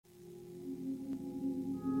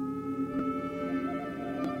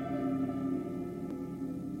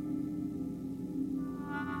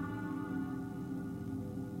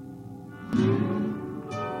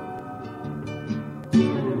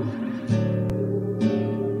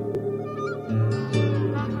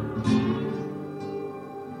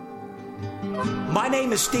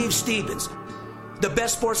name is Steve Stevens, the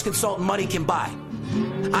best sports consultant money can buy.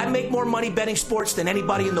 I make more money betting sports than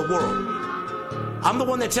anybody in the world. I'm the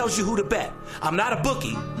one that tells you who to bet. I'm not a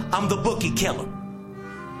bookie. I'm the bookie killer.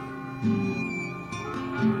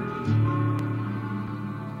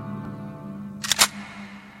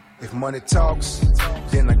 If money talks,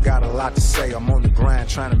 then I got a lot to say. I'm on the grind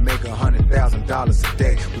trying to make $100,000 a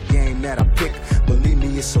day. The game that I pick, believe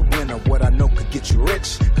me, it's a winner. What I know could get you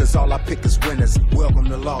rich, cause all I pick is winners. Welcome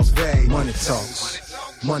to Las Vegas. Money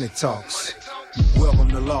talks, money talks. Welcome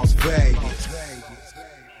to Las Vegas.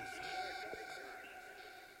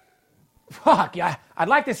 Fuck, yeah. I'd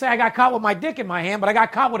like to say I got caught with my dick in my hand, but I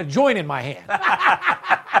got caught with a joint in my hand.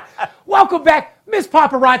 Welcome back, Miss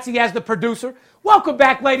Paparazzi as the producer. Welcome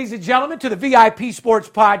back, ladies and gentlemen, to the VIP Sports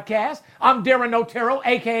Podcast. I'm Darren Otero,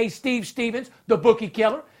 a.k.a. Steve Stevens, the bookie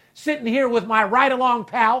killer, sitting here with my ride-along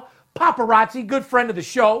pal, Paparazzi, good friend of the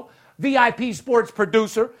show, VIP Sports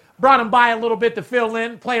producer. Brought him by a little bit to fill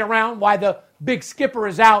in, play around while the big skipper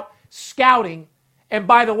is out scouting. And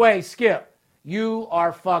by the way, Skip, you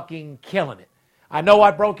are fucking killing it. I know I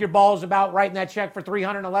broke your balls about writing that check for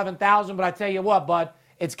 $311,000, but I tell you what, bud,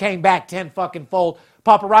 it's came back 10 fucking fold.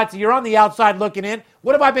 Paparazzi, you're on the outside looking in.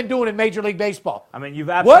 What have I been doing in Major League Baseball? I mean,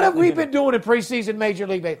 what have we been doing in preseason Major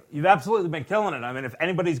League Baseball? You've absolutely been killing it. I mean, if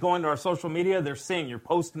anybody's going to our social media, they're seeing you're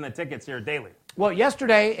posting the tickets here daily. Well,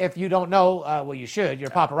 yesterday, if you don't know, well, you should. You're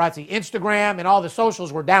Paparazzi. Instagram and all the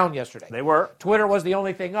socials were down yesterday. They were. Twitter was the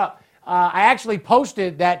only thing up. I actually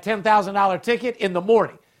posted that $10,000 ticket in the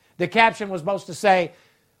morning. The caption was supposed to say,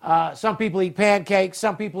 some people eat pancakes,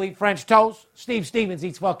 some people eat French toast. Steve Stevens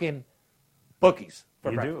eats fucking bookies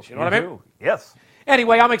for breakfast. You know what I mean? Yes.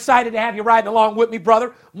 Anyway, I'm excited to have you riding along with me,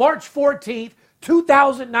 brother. March 14th,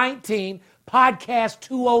 2019, podcast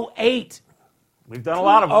 208. We've done a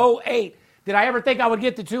lot of them. 208. Did I ever think I would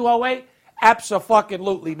get to 208?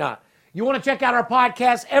 Abso-fucking-lutely not. You want to check out our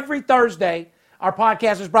podcast every Thursday. Our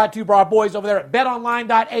podcast is brought to you by our boys over there at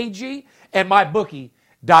betonline.ag and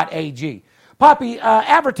mybookie.ag. Poppy,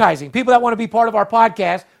 advertising. People that want to be part of our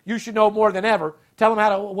podcast, you should know more than ever. Tell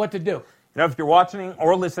them what to do. You know, if you're watching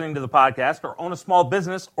or listening to the podcast or own a small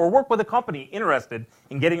business or work with a company interested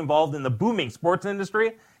in getting involved in the booming sports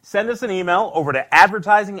industry, send us an email over to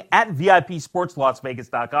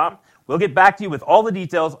advertising@VIPSportsLasVegas.com. We'll get back to you with all the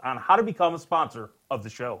details on how to become a sponsor of the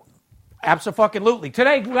show. Absolutely.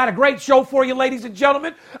 Today, we got a great show for you, ladies and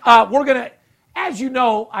gentlemen. We're going to, as you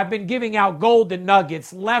know, I've been giving out golden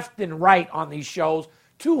nuggets left and right on these shows,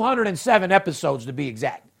 207 episodes to be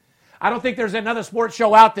exact. I don't think there's another sports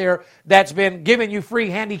show out there that's been giving you free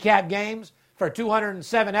handicap games for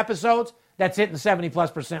 207 episodes that's hitting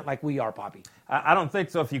 70+% like we are, Poppy. I don't think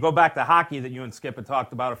so. If you go back to hockey that you and Skip had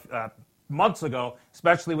talked about months ago,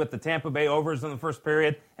 especially with the Tampa Bay overs in the first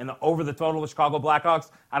period and the over the total of Chicago Blackhawks,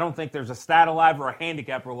 I don't think there's a stat alive or a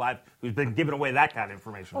handicapper alive who's been giving away that kind of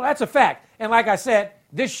information. Well, that's a fact. And like I said,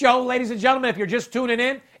 this show, ladies and gentlemen, if you're just tuning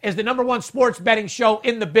in, is the #1 sports betting show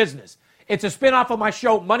in the business. It's a spinoff of my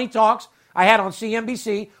show, Money Talks, I had on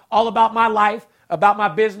CNBC, all about my life, about my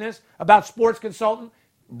business, about sports consultant,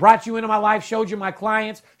 brought you into my life, showed you my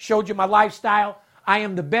clients, showed you my lifestyle. I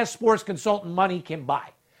am the best sports consultant money can buy.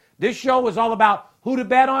 This show is all about who to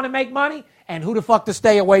bet on and make money and who the fuck to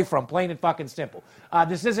stay away from, plain and fucking simple.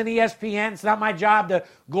 This isn't ESPN. It's not my job to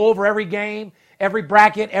go over every game, every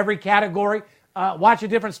bracket, every category. Watch a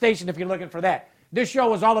different station if you're looking for that. This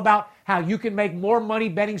show is all about how you can make more money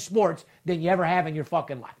betting sports than you ever have in your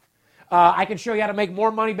fucking life. I can show you how to make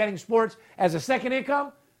more money betting sports as a second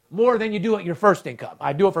income more than you do at your first income.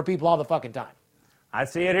 I do it for people all the fucking time. I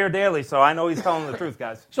see it here daily, so I know he's telling the truth,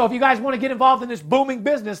 guys. So if you guys want to get involved in this booming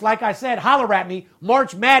business, like I said, holler at me.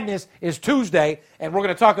 March Madness is Tuesday, and we're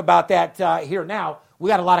going to talk about that here now. We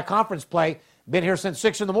got a lot of conference play. Been here since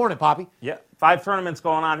 6 in the morning, Poppy. Yeah, 5 tournaments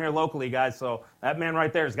going on here locally, guys, so that man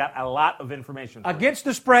right there has got a lot of information. Against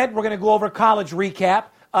the spread, we're going to go over college recap,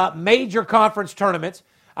 major conference tournaments.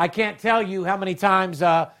 I can't tell you how many times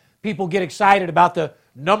people get excited about the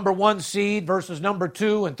 #1 seed versus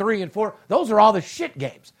 #2 and 3 and 4. Those are all the shit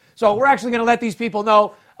games. So we're actually going to let these people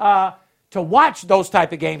know to watch those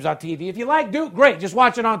type of games on TV. If you like Duke, great. Just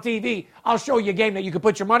watch it on TV. I'll show you a game that you can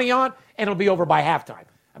put your money on, and it'll be over by halftime.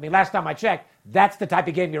 I mean, last time I checked, that's the type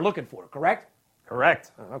of game you're looking for, correct?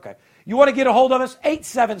 Correct. Okay. You want to get a hold of us?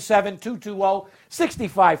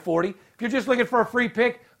 877-220-6540. If you're just looking for a free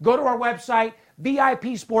pick, go to our website,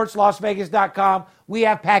 VIPSportsLasVegas.com. We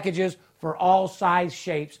have packages for all size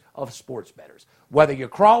shapes of sports bettors. Whether you're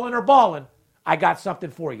crawling or balling, I got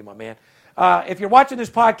something for you, my man. If you're watching this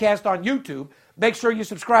podcast on YouTube, make sure you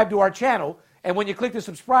subscribe to our channel. And when you click the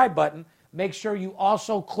subscribe button, make sure you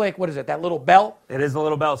also click, what is it, that little bell? It is a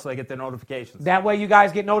little bell so they get their notifications. That way you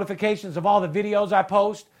guys get notifications of all the videos I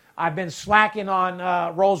post. I've been slacking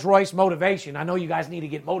on Rolls-Royce motivation. I know you guys need to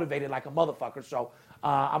get motivated like a motherfucker, so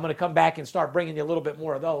I'm going to come back and start bringing you a little bit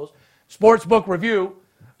more of those. Sportsbook review.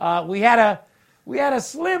 We had a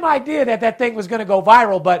slim idea that thing was going to go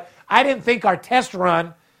viral, but I didn't think our test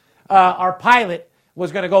run, our pilot,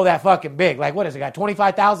 was going to go that fucking big. Like, what is it, got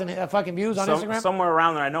 25,000 fucking views on Instagram? Somewhere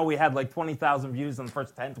around there. I know we had like 20,000 views in the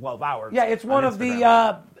first 10, 12 hours. Yeah, it's one of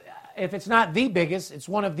the, if it's not the biggest, it's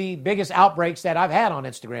one of the biggest outbreaks that I've had on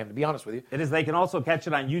Instagram, to be honest with you. It is. They can also catch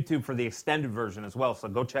it on YouTube for the extended version as well, so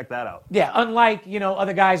go check that out. Yeah, unlike,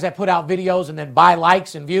 other guys that put out videos and then buy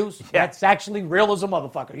likes and views. Yeah. That's actually real as a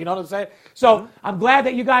motherfucker. You know what I'm saying? So I'm glad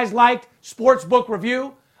that you guys liked Sportsbook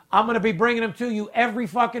Review. I'm going to be bringing them to you every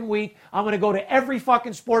fucking week. I'm going to go to every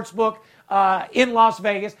fucking sports book in Las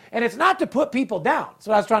Vegas. And it's not to put people down.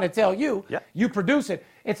 So I was trying to tell you. Yeah. You produce it.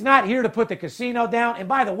 It's not here to put the casino down. And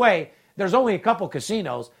by the way, there's only a couple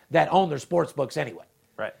casinos that own their sports books anyway.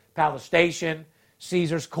 Right. Palace Station,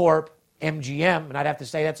 Caesars Corp, MGM. And I'd have to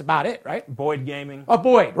say that's about it, right? Boyd Gaming. Oh,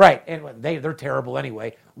 Boyd, right. And they're terrible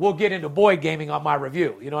anyway. We'll get into Boyd Gaming on my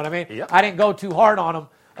review. You know what I mean? Yep. I didn't go too hard on them.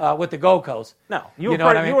 With the Gold Coast. No, you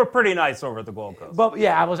were pretty nice over at the Gold Coast. But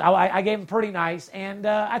yeah, I gave him pretty nice, and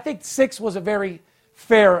I think 6 was a very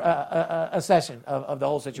fair assessment of the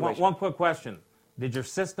whole situation. One quick question. Did your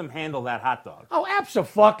system handle that hot dog? Oh,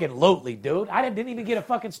 abso-fucking-lutely, dude. I didn't even get a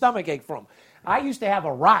fucking stomachache from him. I used to have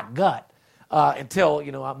a rot gut until,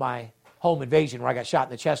 my home invasion where I got shot in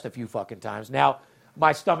the chest a few fucking times. Now,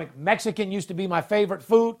 my stomach, Mexican used to be my favorite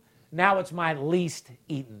food. Now it's my least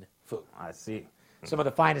eaten food. I see. Some of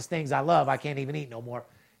the finest things I love, I can't even eat no more.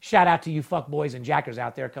 Shout out to you fuckboys and jackers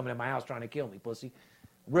out there coming to my house trying to kill me, pussy.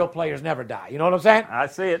 Real players never die. You know what I'm saying? I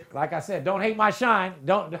see it. Like I said, don't hate my shine.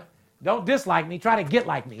 Don't dislike me. Try to get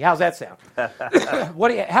like me. How's that sound?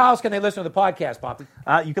 How else can they listen to the podcast, Poppy?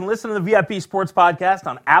 You can listen to the VIP Sports Podcast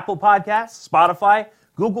on Apple Podcasts, Spotify,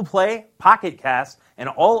 Google Play, Pocket Casts, and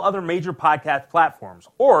all other major podcast platforms.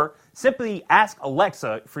 Or simply ask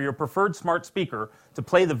Alexa for your preferred smart speaker to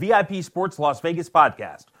play the VIP Sports Las Vegas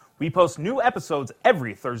podcast. We post new episodes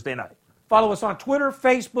every Thursday night. Follow us on Twitter,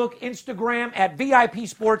 Facebook, Instagram at VIP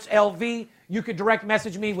Sports LV. You can direct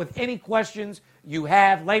message me with any questions you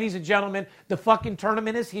have. Ladies and gentlemen, the fucking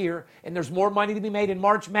tournament is here, and there's more money to be made in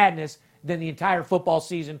March Madness than the entire football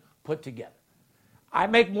season put together. I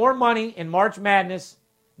make more money in March Madness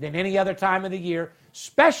than any other time of the year,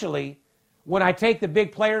 especially when I take the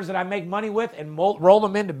big players that I make money with and roll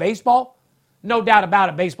them into baseball. No doubt about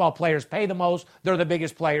it, baseball players pay the most. They're the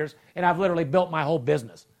biggest players, and I've literally built my whole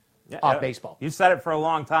business off baseball. You've said it for a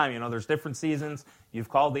long time. There's different seasons. You've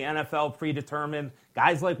called the NFL predetermined.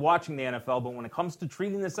 Guys like watching the NFL, but when it comes to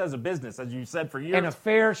treating this as a business, as you said for years. And a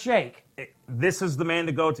fair shake. This is the man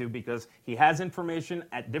to go to because he has information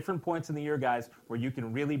at different points in the year, guys, where you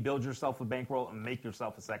can really build yourself a bankroll and make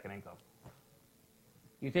yourself a second income.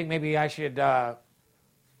 You think maybe I should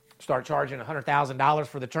start charging $100,000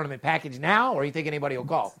 for the tournament package now, or you think anybody will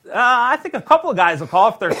call? I think a couple of guys will call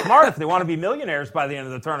if they're smart, if they want to be millionaires by the end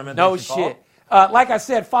of the tournament. No shit. Like I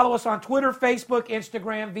said, follow us on Twitter, Facebook,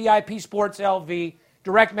 Instagram, VIP Sports LV.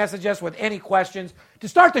 Direct message us with any questions. To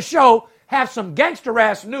start the show, have some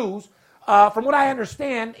gangster-ass news. From what I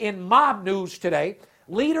understand, in mob news today,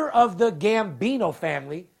 leader of the Gambino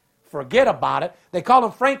family, forget about it. They call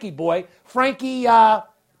him Frankie Boy. Frankie, fuck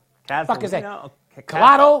is that?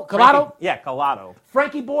 Collado? Yeah, Collado.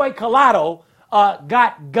 Frankie Boy Collado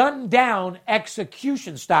got gunned down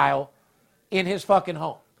execution style in his fucking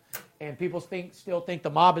home. And people still think the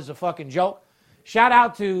mob is a fucking joke. Shout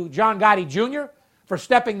out to John Gotti Jr. for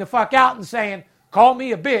stepping the fuck out and saying, call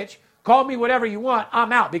me a bitch, call me whatever you want,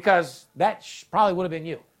 I'm out, because that probably would have been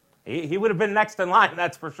you. He would have been next in line,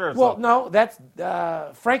 that's for sure. Well, no, that's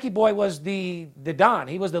Frankie Boy was the Don.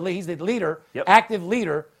 He's the leader, active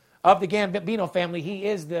leader of the Gambino family. He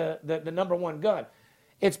is the number one gun.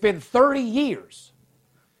 It's been 30 years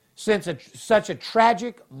since such a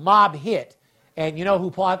tragic mob hit. And you know who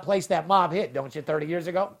placed that mob hit, don't you, 30 years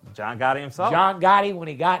ago? John Gotti himself. John Gotti, when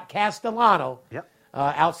he got Castellano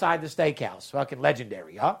outside the steakhouse. Fucking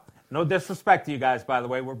legendary, huh? No disrespect to you guys, by the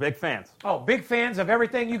way. We're big fans. Oh, big fans of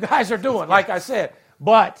everything you guys are doing, like I said.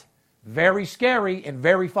 But very scary and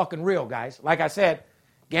very fucking real, guys. Like I said,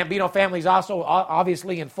 Gambino family's also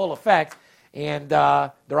obviously in full effect, and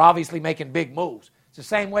they're obviously making big moves. It's the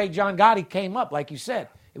same way John Gotti came up, like you said.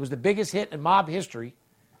 It was the biggest hit in mob history.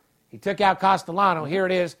 He took out Castellano. Here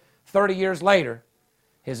it is, 30 years later.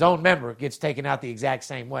 His own member gets taken out the exact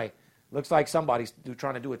same way. Looks like somebody's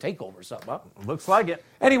trying to do a takeover or something, huh? Looks like it.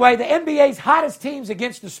 Anyway, the NBA's hottest teams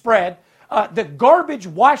against the spread. The garbage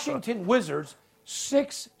Washington Wizards,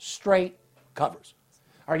 6 straight covers.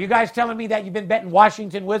 Are you guys telling me that you've been betting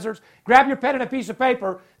Washington Wizards? Grab your pen and a piece of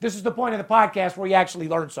paper. This is the point of the podcast where you actually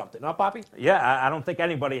learn something. Huh, Poppy? Yeah, I don't think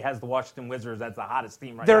anybody has the Washington Wizards as the hottest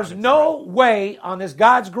team right There's now. no way on this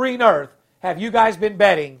God's green earth have you guys been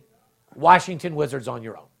betting Washington Wizards on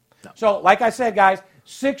your own. No. So, like I said, guys,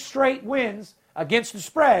 6 straight wins against the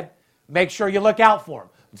spread. Make sure you look out for them.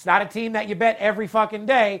 It's not a team that you bet every fucking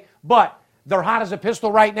day, but they're hot as a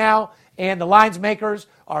pistol right now, and the lines makers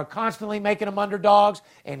are constantly making them underdogs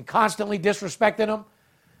and constantly disrespecting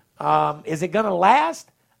them. Is it going to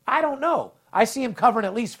last? I don't know. I see them covering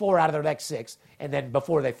at least 4 out of their next 6, and then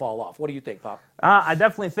before they fall off. What do you think, Pop? I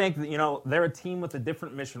definitely think that, they're a team with a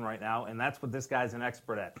different mission right now, and that's what this guy's an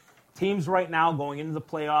expert at. Teams right now going into the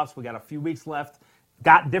playoffs, we got a few weeks left,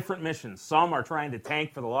 got different missions. Some are trying to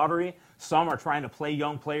tank for the lottery. Some are trying to play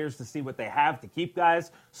young players to see what they have to keep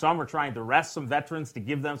guys. Some are trying to rest some veterans to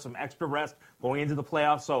give them some extra rest going into the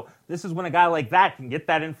playoffs. So this is when a guy like that can get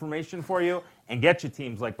that information for you and get you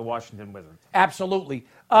teams like the Washington Wizards. Absolutely.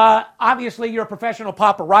 Obviously, you're a professional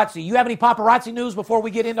paparazzi. You have any paparazzi news before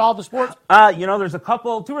we get into all the sports? There's a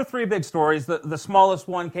couple, 2 or 3 big stories. The smallest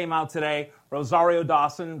one came out today. Rosario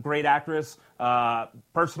Dawson, great actress.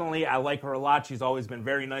 Personally, I like her a lot. She's always been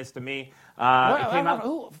very nice to me.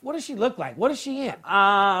 What does she look like? What is she in?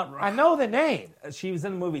 I know the name. She was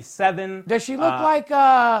in the movie Seven. Does she look like?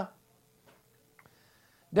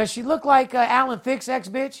 Does she look like Alan Thicke's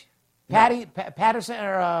ex-bitch? Patterson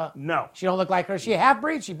or no? She don't look like her. Is she a half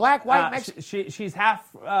breed? She black, white, Mexican? She's half.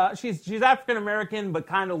 She's African American, but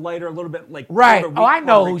kind of lighter, a little bit like right. I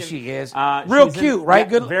know who she is. Real cute, right?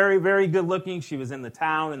 Good, very, very good looking. She was in The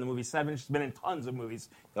Town in the movie Seven. She's been in tons of movies.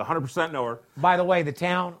 100% know her. By the way, The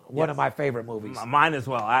Town, one of my favorite movies. Mine as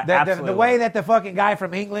well. The way that the fucking guy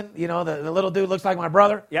from England, the little dude looks like my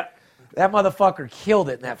brother. Yep. That motherfucker killed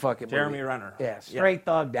it in that fucking movie. Jeremy Renner. Yeah, straight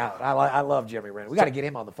thugged out. I love Jeremy Renner. We got to get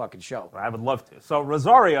him on the fucking show. I would love to. So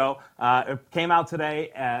Rosario it came out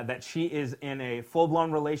today that she is in a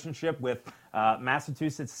full-blown relationship with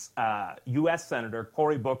Massachusetts U.S. Senator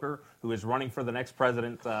Cory Booker, who is running for the next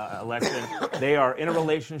president election. They are in a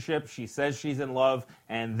relationship. She says she's in love,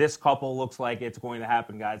 and this couple looks like it's going to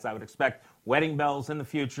happen, guys. I would expect wedding bells in the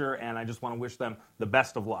future, and I just want to wish them the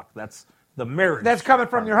best of luck. That's the marriage. That's coming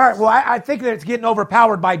from your heart. Well, I think that it's getting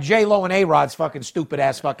overpowered by J-Lo and A-Rod's fucking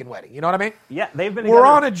stupid-ass fucking wedding. You know what I mean? Yeah, they've been We're together.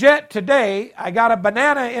 on a jet today. I got a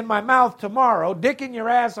banana in my mouth tomorrow. Dick in your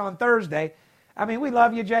ass on Thursday. I mean, we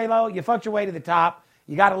love you, J-Lo. You fucked your way to the top.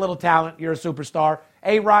 You got a little talent. You're a superstar.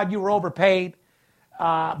 A-Rod, you were overpaid.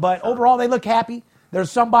 But overall, they look happy. There's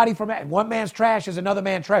somebody from one man's trash is another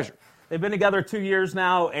man's treasure. They've been together 2 years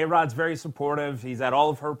now. A-Rod's very supportive. He's at all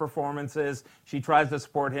of her performances. She tries to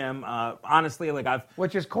support him. Honestly,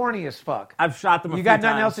 which is corny as fuck. I've shot them a few times. You got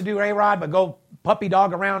nothing else to do, A-Rod, but go puppy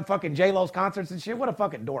dog around fucking J-Lo's concerts and shit? What a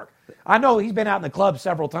fucking dork. I know he's been out in the club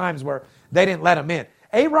several times where they didn't let him in.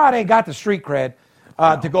 A-Rod ain't got the street cred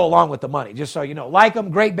to go along with the money, just so you know. Like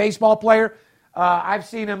him, great baseball player. I've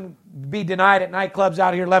seen him be denied at nightclubs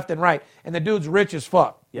out here left and right, and the dude's rich as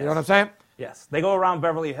fuck. Yes. You know what I'm saying? Yes. They go around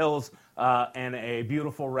Beverly Hills in a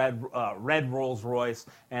beautiful red Rolls Royce,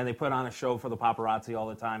 and they put on a show for the paparazzi all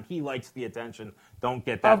the time. He likes the attention. Don't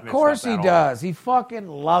get that mixed up. Of course he does. He fucking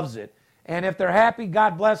loves it. And if they're happy,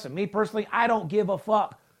 God bless them. Me personally, I don't give a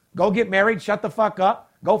fuck. Go get married, shut the fuck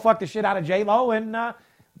up, go fuck the shit out of J-Lo, and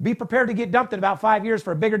be prepared to get dumped in about 5 years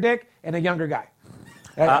for a bigger dick and a younger guy.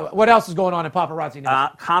 What else is going on in paparazzi news?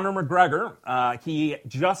 Conor McGregor, he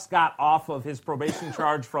just got off of his probation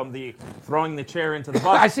charge from the throwing the chair into the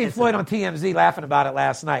bus. I seen Floyd on TMZ laughing about it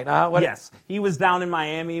last night. Yes. He was down in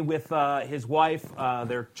Miami with his wife,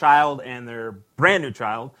 their child, and their brand new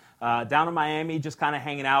child. Down in Miami, just kind of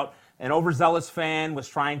hanging out. An overzealous fan was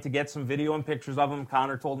trying to get some video and pictures of him.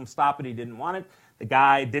 Conor told him stop it. He didn't want it. The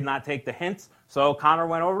guy did not take the hint. So Conor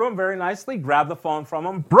went over to him very nicely, grabbed the phone from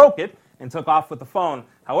him, broke it, and took off with the phone.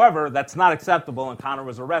 However, that's not acceptable, and Conor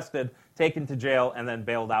was arrested, taken to jail, and then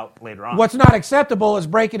bailed out later on. What's not acceptable is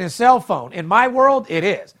breaking his cell phone. In my world, it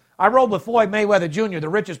is. I rolled with Floyd Mayweather Jr., the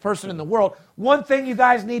richest person in the world. One thing you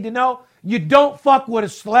guys need to know, you don't fuck with a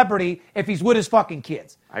celebrity if he's with his fucking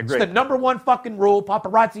kids. I agree. It's the number one fucking rule.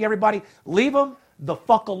 Paparazzi, everybody, leave him the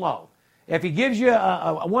fuck alone. If he gives you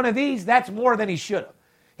one of these, that's more than he should have.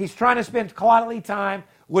 He's trying to spend quality time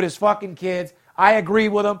with his fucking kids. I agree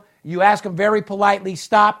with him. You ask him very politely,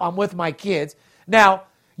 stop, I'm with my kids. Now,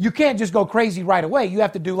 you can't just go crazy right away. You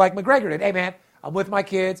have to do like McGregor did. Hey, man, I'm with my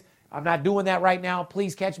kids. I'm not doing that right now.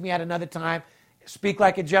 Please catch me at another time. Speak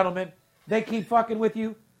like a gentleman. They keep fucking with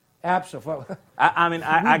you? Absolutely. I mean,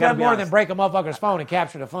 I We've got done more than break a motherfucker's phone and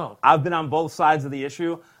capture the phone. I've been on both sides of the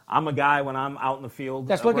issue. I'm a guy when I'm out in the field.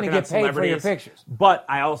 That's looking to working get on paid for your pictures. But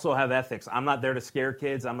I also have ethics. I'm not there to scare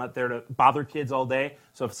kids. I'm not there to bother kids all day.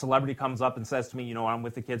 So if a celebrity comes up and says to me, you know, I'm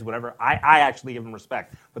with the kids, whatever, I actually give them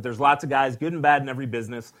respect. But there's lots of guys, good and bad in every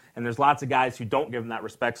business, and there's lots of guys who don't give them that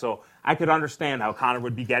respect. So I could understand how Conor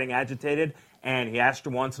would be getting agitated, and he asked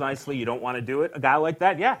you once nicely, you don't want to do it. A guy like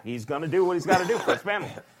that, yeah, he's going to do what he's got to do for his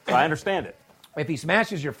family. So I understand it. If he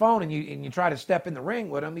smashes your phone and you try to step in the ring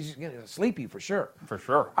with him, he's just going to sleep you for sure. For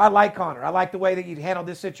sure. I like Conor. I like the way that you handle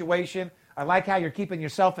this situation. I like how you're keeping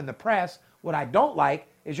yourself in the press. What I don't like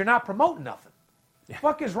is you're not promoting nothing. The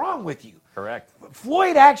fuck is wrong with you? Correct.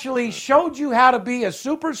 Floyd actually showed you how to be a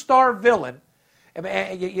superstar villain.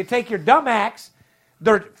 You take your dumb acts,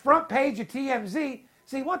 the front page of TMZ.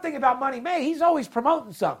 See, one thing about Money May, he's always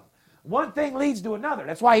promoting something. One thing leads to another.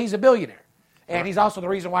 That's why he's a billionaire. And he's also the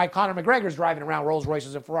reason why Conor McGregor's driving around Rolls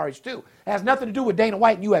Royces and Ferraris too. It has nothing to do with Dana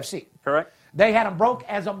White and UFC. Correct. They had him broke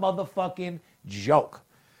as a motherfucking joke.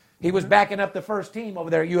 He was backing up the first team over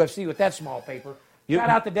there at UFC with that small paper. Shout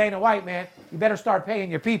out to Dana White, man. You better start paying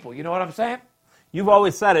your people. You know what I'm saying? You've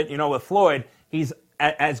always said it, you know, with Floyd, he's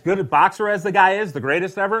as good a boxer as the guy is, the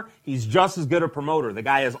greatest ever, he's just as good a promoter. The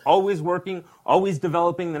guy is always working, always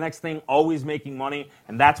developing the next thing, always making money,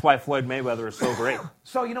 and that's why Floyd Mayweather is so great.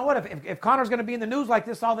 So you know what? If Conor's going to be in the news like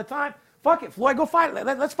this all the time, fuck it. Floyd, go fight.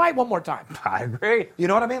 Let's fight one more time. I agree. You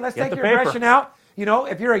know what I mean? Let's Get take the your paper. aggression out. You know,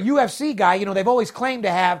 if you're a UFC guy, you know, they've always claimed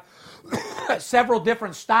to have several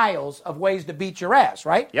different styles of ways to beat your ass,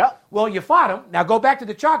 right? Yeah. Well, you fought him. Now go back to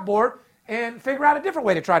the chalkboard and figure out a different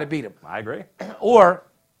way to try to beat him. I agree. Or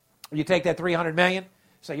you take that $300 million,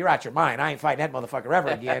 say, you're out your mind. I ain't fighting that motherfucker ever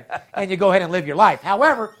again. And you go ahead and live your life.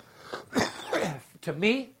 However, to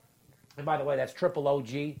me, and by the way, that's Triple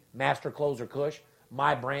OG, Master Closer Kush.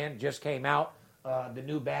 My brand just came out, the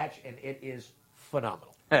new batch, and it is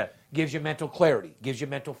phenomenal. Gives you mental clarity, gives you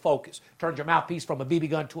mental focus, turns your mouthpiece from a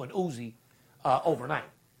BB gun to an Uzi overnight.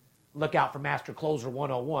 Look out for Master Closer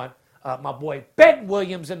 101. My boy Ben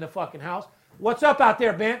Williams in the fucking house. What's up out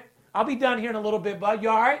there, Ben? I'll be done here in a little bit, bud. You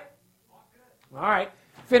all right? All right.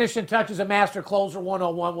 Finishing touches of Master Closer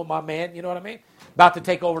 101 with my man. You know what I mean? About to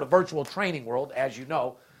take over the virtual training world, as you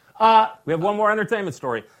know. We have one more entertainment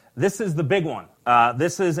story. This is the big one.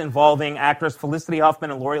 This is involving actress Felicity Huffman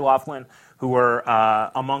and Lori Loughlin, who were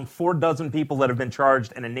among 4 people that have been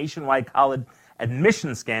charged in a nationwide college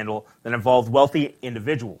admission scandal that involved wealthy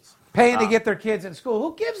individuals. Paying to get their kids in school.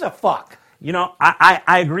 Who gives a fuck? You know,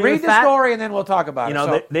 I agree with that. Read the story and then we'll talk about it. You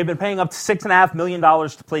know, they've been paying up to $6.5 million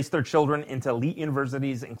to place their children into elite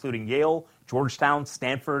universities, including Yale, Georgetown,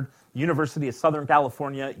 Stanford, University of Southern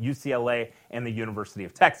California, UCLA, and the University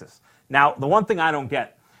of Texas. Now, the one thing I don't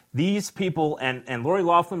get, these people, and Lori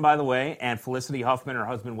Loughlin, by the way, and Felicity Huffman, her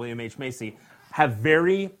husband, William H. Macy, have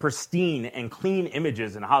very pristine and clean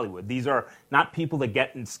images in Hollywood. These are not people that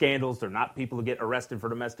get in scandals. They're not people that get arrested for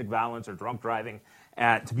domestic violence or drunk driving.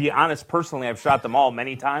 To be honest, personally, I've shot them all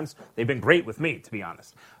many times. They've been great with me, to be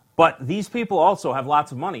honest. But these people also have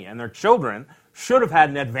lots of money, and their children should have had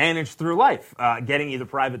an advantage through life, getting either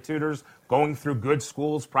private tutors, going through good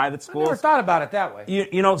schools, private schools. I never thought about it that way.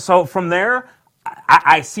 You know, so from there,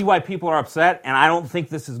 I see why people are upset, and I don't think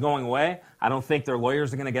this is going away. I don't think their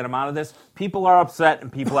lawyers are going to get them out of this. People are upset,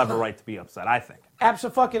 and people have a right to be upset, I think.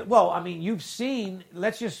 Absolutely. Well, I mean, you've seen,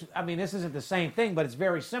 this isn't the same thing, but it's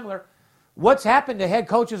very similar. What's happened to head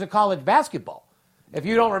coaches of college basketball? If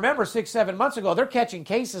you don't remember, 6-7 months ago, they're catching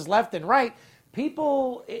cases left and right.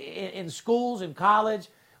 People in schools and college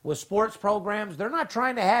with sports programs, they're not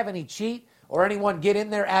trying to have any cheat or anyone get in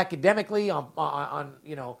there academically on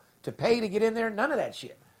to pay to get in there. None of that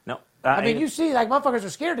shit. No. I mean, you see, like, motherfuckers are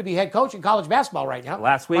scared to be head coach in college basketball right now.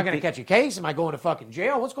 Last week, am I going to catch a case? Am I going to fucking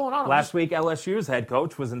jail? What's going on? Last week, LSU's head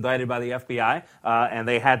coach was indicted by the FBI, and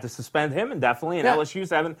they had to suspend him indefinitely, and LSU's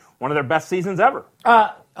having one of their best seasons ever.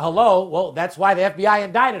 Hello? Well, that's why the FBI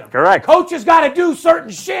indicted him. Correct. Coaches got to do certain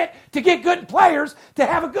shit to get good players to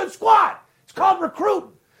have a good squad. It's called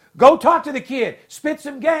recruiting. Go talk to the kid. Spit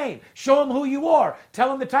some game. Show him who you are.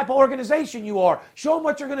 Tell him the type of organization you are. Show him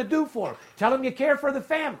what you're going to do for him. Tell him you care for the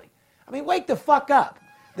family. I mean, wake the fuck up.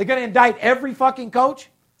 They're going to indict every fucking coach?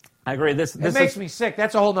 I agree. This makes me sick.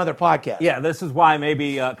 That's a whole nother podcast. Yeah, this is why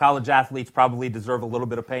maybe college athletes probably deserve a little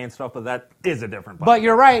bit of pay and stuff, but that is a different podcast. But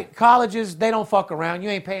you're right. Colleges, they don't fuck around. You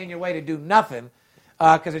ain't paying your way to do nothing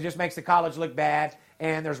because it just makes the college look bad.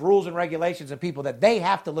 And there's rules and regulations and people that they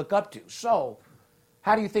have to look up to. So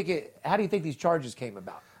how do you think these charges came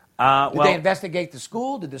about? Did they investigate the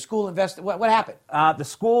school? Did the school investigate? What happened? The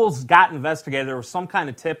schools got investigated. There was some kind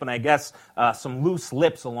of tip, and I guess some loose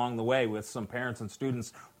lips along the way with some parents and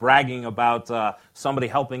students bragging about somebody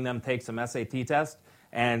helping them take some SAT test.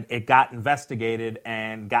 And it got investigated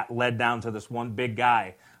and got led down to this one big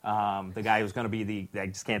guy. The guy who's going to be I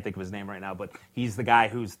just can't think of his name right now, but he's the guy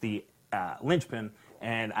who's the linchpin.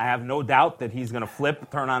 And I have no doubt that he's going to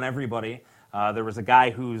turn on everybody. There was a guy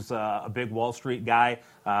who's a big Wall Street guy,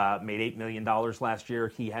 made $8 million last year.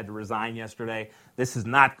 He had to resign yesterday. This is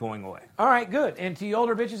not going away. All right, good. And to you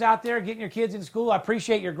older bitches out there getting your kids in school, I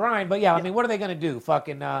appreciate your grind. But, I mean, what are they going to do?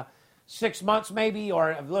 Fucking 6 months maybe,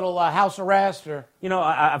 or a little house arrest? Or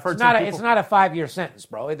I've heard it's not a 5-year sentence,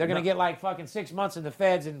 bro. They're going to get like fucking 6 months in the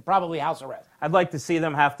feds and probably house arrest. I'd like to see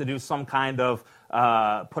them have to do some kind of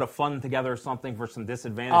put a fund together or something for some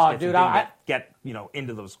disadvantaged kids who get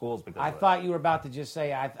into those schools. Because I thought you were about to just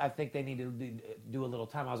say I think they need to do a little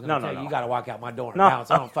time. I was going to tell you, you got to walk out my door and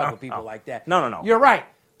bounce. I don't fuck with people like that. No. You're right.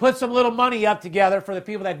 Put some little money up together for the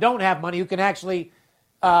people that don't have money who can actually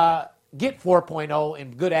get 4.0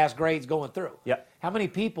 and good-ass grades going through. Yep. How many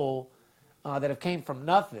people that have came from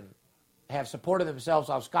nothing have supported themselves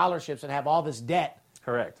off scholarships and have all this debt?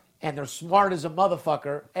 Correct. And they're smart as a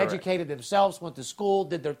motherfucker, educated themselves, went to school,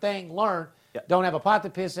 did their thing, learned, don't have a pot to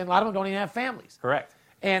piss in. A lot of them don't even have families. Correct.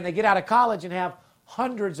 And they get out of college and have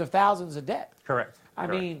hundreds of thousands of debt. Correct. I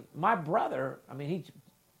mean, my brother, he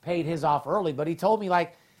paid his off early, but he told me,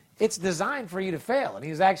 like, it's designed for you to fail. And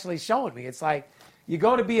he was actually showing me. It's like, you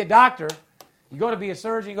go to be a doctor, you go to be a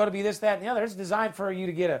surgeon, you go to be this, that, and the other. It's designed for you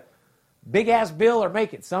to get a big-ass bill or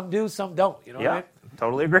make it. Some do, some don't. You know what I mean?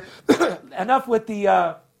 Totally agree. Enough with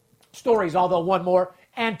the stories, although one more.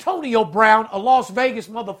 Antonio Brown, a Las Vegas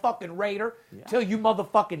motherfucking Raider. Till you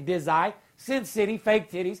motherfucking diz-eye. Sin City, fake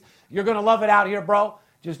titties. You're going to love it out here, bro.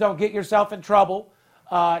 Just don't get yourself in trouble.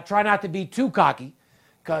 Try not to be too cocky,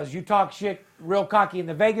 because you talk shit real cocky in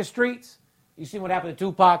the Vegas streets. You seen what happened to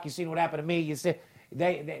Tupac. You seen what happened to me. You see,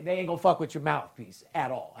 they ain't going to fuck with your mouthpiece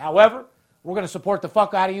at all. However, we're going to support the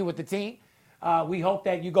fuck out of you with the team. We hope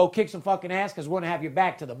that you go kick some fucking ass, because we're going to have your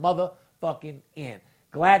back to the motherfucking end.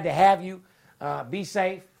 Glad to have you. Be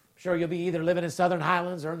safe. Sure, you'll be either living in Southern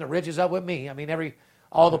Highlands or in the ridges up with me. I mean,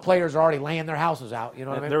 all the players are already laying their houses out. You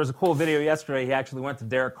know what I mean? There was a cool video yesterday. He actually went to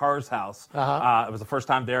Derek Carr's house. It was the first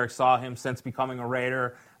time Derek saw him since becoming a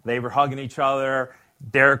Raider. They were hugging each other.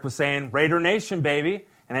 Derek was saying, Raider Nation, baby.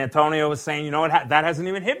 And Antonio was saying, you know what, that hasn't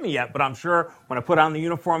even hit me yet, but I'm sure when I put on the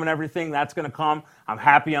uniform and everything, that's going to come. I'm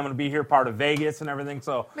happy I'm going to be here, part of Vegas and everything.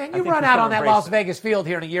 So, man, you run out on that Las Vegas field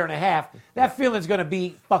here in a year and a half, that feeling's going to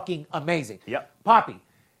be fucking amazing. Yep. Poppy,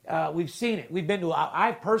 we've seen it. We've been to,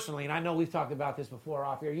 I personally, and I know we've talked about this before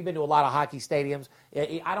off here, you've been to a lot of hockey stadiums.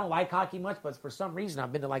 I don't like hockey much, but for some reason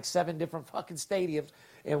I've been to like 7 different fucking stadiums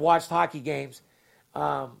and watched hockey games.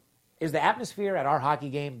 Is the atmosphere at our hockey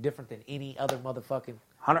game different than any other motherfucking?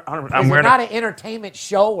 100%. Is it not an entertainment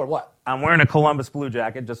show or what? I'm wearing a Columbus Blue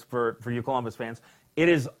Jacket just for you Columbus fans. It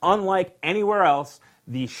is unlike anywhere else.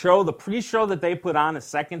 The pre-show that they put on is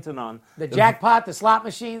second to none. The jackpot, the slot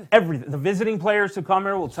machine? Everything. The visiting players who come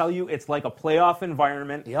here will tell you it's like a playoff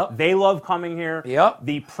environment. Yep. They love coming here. Yep.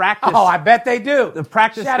 The practice. Oh, I bet they do. The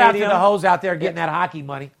practice Shout stadium. out to the hoes out there getting that hockey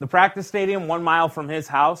money. The practice stadium, 1 mile from his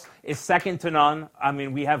house, is second to none. I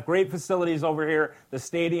mean, we have great facilities over here. The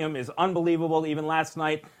stadium is unbelievable. Even last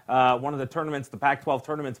night, one of the tournaments, the Pac-12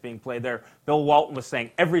 tournaments being played there, Bill Walton was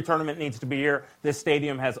saying every tournament needs to be here. This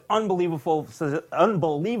stadium has unbelievable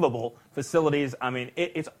facilities. I mean,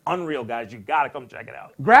 it's unreal, guys. You got to come check it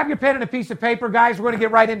out. Grab your pen and a piece of paper, guys. We're going to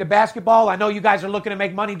get right into basketball. I know you guys are looking to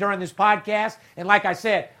make money during this podcast. And like I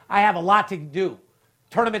said, I have a lot to do.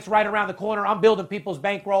 Tournament's right around the corner. I'm building people's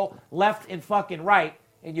bankroll left and fucking right.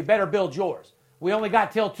 And you better build yours. We only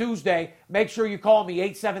got till Tuesday. Make sure you call me,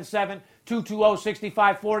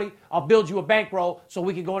 877-220-6540. I'll build you a bankroll so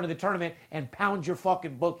we can go into the tournament and pound your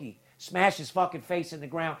fucking bookie. Smash his fucking face in the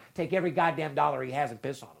ground. Take every goddamn dollar he has and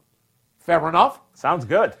piss on him. Fair enough? Sounds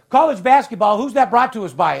good. College basketball, who's that brought to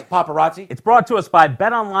us by, Paparazzi? It's brought to us by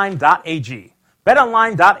BetOnline.ag.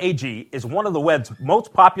 BetOnline.ag is one of the web's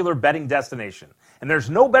most popular betting destinations, and there's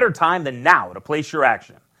no better time than now to place your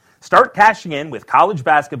action. Start cashing in with college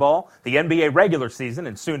basketball, the NBA regular season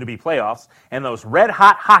and soon-to-be playoffs, and those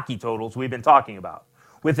red-hot hockey totals we've been talking about.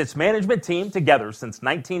 With its management team together since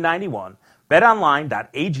 1991,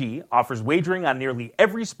 BetOnline.ag offers wagering on nearly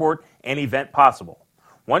every sport and event possible.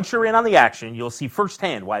 Once you're in on the action, you'll see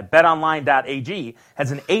firsthand why BetOnline.ag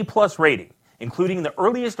has an A-plus rating, including the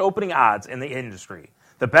earliest opening odds in the industry,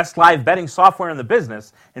 the best live betting software in the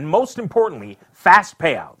business, and most importantly, fast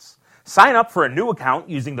payouts. Sign up for a new account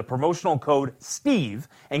using the promotional code STEVE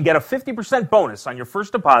and get a 50% bonus on your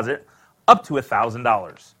first deposit up to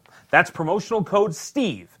 $1,000. That's promotional code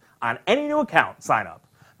STEVE on any new account sign up.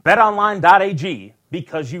 BetOnline.ag,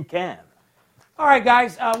 because you can. All right,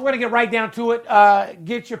 guys, we're going to get right down to it.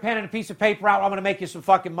 Get your pen and a piece of paper out. I'm going to make you some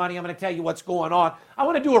fucking money. I'm going to tell you what's going on. I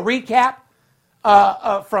want to do a recap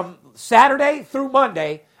from Saturday through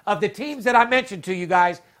Monday of the teams that I mentioned to you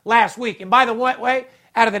guys last week. And by the way,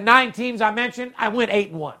 out of the 9 teams I mentioned, I went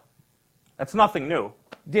 8-1. That's nothing new.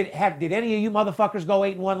 Did any of you motherfuckers go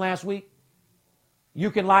 8-1 last week?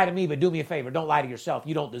 You can lie to me, but do me a favor. Don't lie to yourself.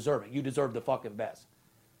 You don't deserve it. You deserve the fucking best.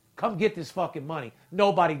 Come get this fucking money.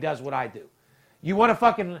 Nobody does what I do. You want to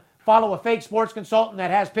fucking follow a fake sports consultant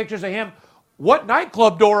that has pictures of him? What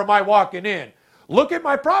nightclub door am I walking in? Look at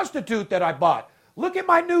my prostitute that I bought. Look at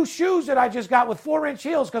my new shoes that I just got with 4-inch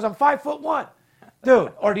heels because I'm 5'1".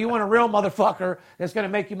 Dude, or do you want a real motherfucker that's going to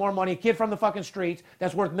make you more money, a kid from the fucking streets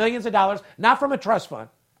that's worth millions of dollars, not from a trust fund,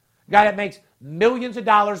 a guy that makes millions of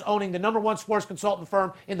dollars owning the #1 sports consultant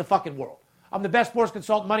firm in the fucking world. I'm the best sports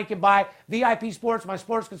consultant money can buy. VIP Sports, my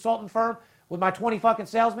sports consultant firm, with my 20 fucking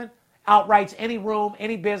salesmen, outrights any room,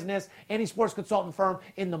 any business, any sports consultant firm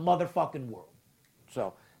in the motherfucking world.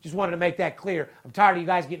 So, just wanted to make that clear. I'm tired of you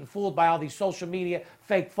guys getting fooled by all these social media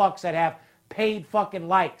fake fucks that have paid fucking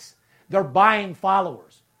likes. They're buying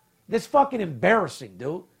followers. This fucking embarrassing,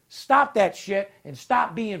 dude. Stop that shit and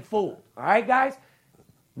stop being fooled. All right, guys?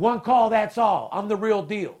 One call, that's all. I'm the real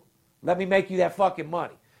deal. Let me make you that fucking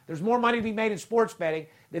money. There's more money to be made in sports betting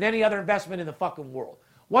than any other investment in the fucking world.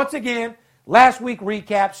 Once again, last week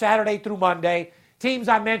recap, Saturday through Monday. Teams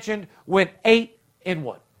I mentioned went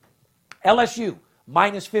 8-1. LSU,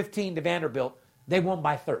 -15 to Vanderbilt. They won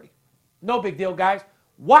by 30. No big deal, guys.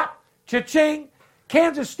 What? Cha-ching.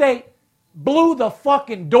 Kansas State blew the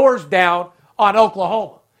fucking doors down on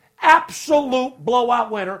Oklahoma. Absolute blowout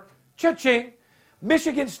winner. Cha-ching.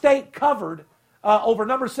 Michigan State covered over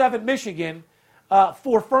number 7 Michigan.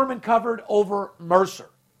 Furman covered over Mercer.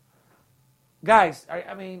 Guys,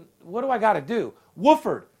 I mean, what do I got to do?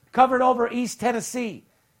 Wofford covered over East Tennessee.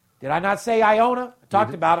 Did I not say Iona? I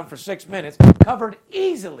talked about them for 6 minutes. Covered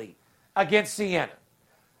easily against Siena.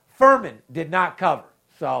 Furman did not cover.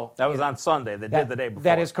 So that was on Sunday. They did the day before.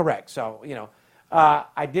 That is correct. So,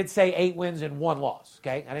 I did say 8 wins and 1 loss.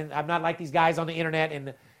 Okay, I'm not like these guys on the internet and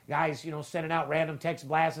the guys, sending out random text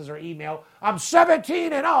blasts or email. I'm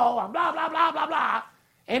 17-0. I'm blah blah blah blah blah.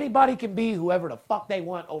 Anybody can be whoever the fuck they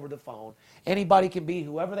want over the phone. Anybody can be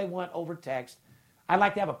whoever they want over text. I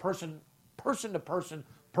like to have a person-to-person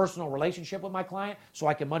personal relationship with my client so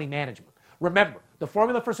I can money management. Remember, the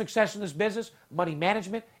formula for success in this business: money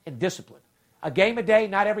management and discipline. A game a day,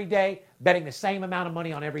 not every day, betting the same amount of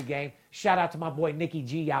money on every game. Shout out to my boy Nicky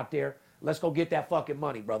G out there. Let's go get that fucking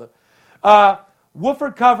money, brother.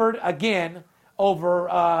 Wofford covered again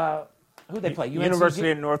over, who they play?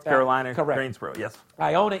 University of North Carolina, correct. Greensboro, yes.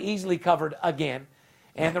 Iona easily covered again.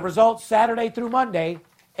 And the results Saturday through Monday,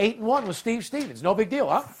 8-1 with Steve Stevens. No big deal,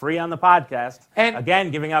 huh? Free on the podcast. And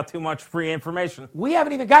again, giving out too much free information. We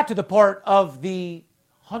haven't even got to the part of the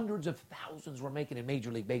hundreds of thousands we're making in Major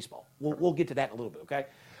League Baseball. We'll get to that in a little bit, okay?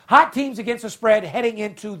 Hot teams against the spread heading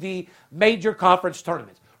into the major conference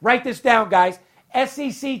tournaments. Write this down, guys.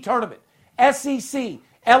 SEC tournament. SEC,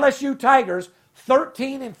 LSU Tigers,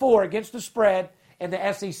 13-4 against the spread in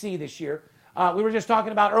the SEC this year. We were just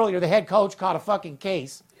talking about earlier, the head coach caught a fucking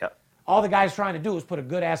case. Yep. All the guy's trying to do is put a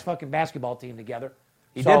good-ass fucking basketball team together.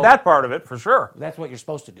 He did that part of it, for sure. That's what you're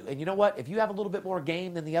supposed to do. And you know what? If you have a little bit more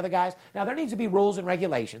game than the other guys, now there needs to be rules and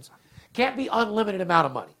regulations. Can't be unlimited amount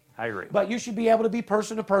of money. I agree. But you should be able to be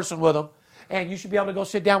person to person with them, and you should be able to go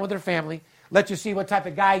sit down with their family, let you see what type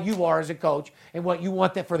of guy you are as a coach and what you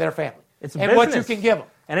want for their family. It's and what you can give them.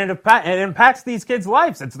 And it impacts these kids'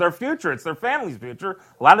 lives. It's their future. It's their family's future.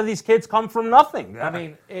 A lot of these kids come from nothing. I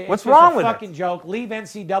mean, what's wrong with it? It's a fucking joke. Leave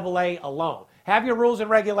NCAA alone. Have your rules and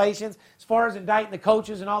regulations. As far as indicting the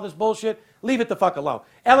coaches and all this bullshit, leave it the fuck alone.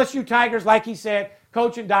 LSU Tigers, like he said,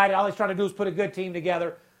 coach indicted. All he's trying to do is put a good team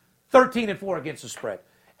together. 13-4 against the spread.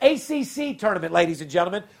 ACC tournament, ladies and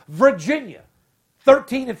gentlemen. Virginia,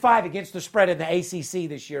 13-5 against the spread in the ACC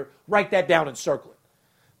this year. Write that down and circle it.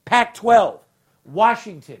 Pac-12,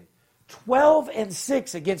 Washington,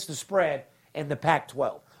 12-6 against the spread in the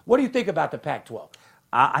Pac-12. What do you think about the Pac-12?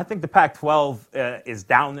 I think the Pac-12 is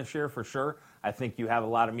down this year for sure. I think you have a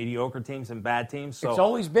lot of mediocre teams and bad teams. So it's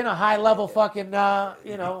always been a high-level fucking,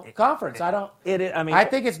 conference. I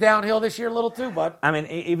think it's downhill this year a little too, bud. I mean,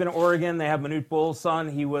 even Oregon, they have Manute Bull's son.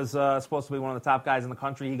 He was supposed to be one of the top guys in the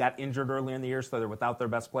country. He got injured early in the year, so they're without their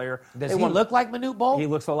best player. Does he look like Manute Bull? He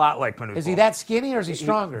looks a lot like Manute Bull. Is he that skinny or is he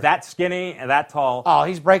stronger? That skinny and that tall. Oh,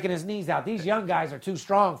 he's breaking his knees out. These young guys are too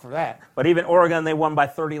strong for that. But even Oregon, they won by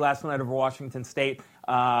 30 last night over Washington State.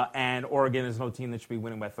 And Oregon is no team that should be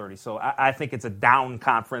winning by 30. So I think it's a down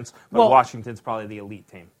conference, but Washington's probably the elite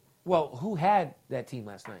team. Well, who had that team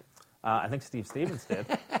last night? I think Steve Stevens did.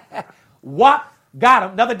 What? Got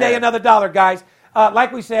him. Another day, another dollar, guys.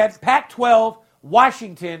 Like we said, Pac-12,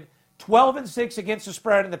 Washington, 12-6 against the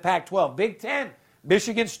spread in the Pac-12. Big Ten,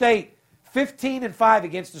 Michigan State, 15-5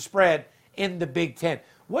 against the spread in the Big Ten.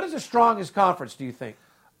 What is the strongest conference, do you think?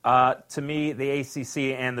 To me, the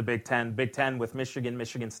ACC and the Big Ten. Big Ten with Michigan,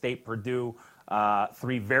 Michigan State, Purdue,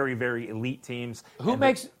 three very, very elite teams. Who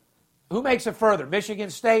makes it further, Michigan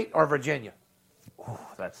State or Virginia?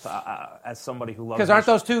 That's as somebody who loves. Because aren't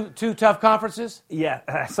those two tough conferences? Yeah,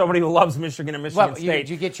 as somebody who loves Michigan and Michigan State. Did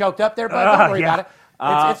you get choked up there, bud? Don't worry about it.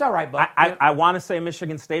 It's all right, bud. I want to say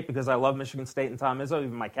Michigan State because I love Michigan State and Tom Izzo.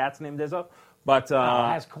 Even my cat's named Izzo. But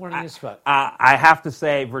that's corny as fuck. I have to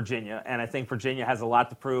say Virginia, and I think Virginia has a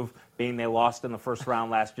lot to prove, being they lost in the first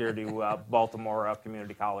round last year to Baltimore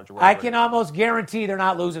Community College. I can almost guarantee they're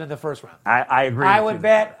not losing in the first round. I agree. I would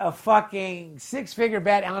bet a fucking six-figure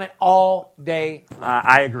bet on it all day.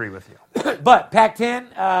 I agree with you. But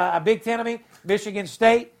Pac-10, Big Ten, Michigan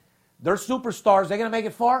State, they're superstars. They're going to make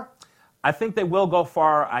it far? I think they will go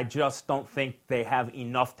far. I just don't think they have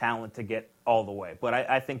enough talent to get all the way. But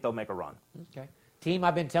I think they'll make a run. Okay. Team,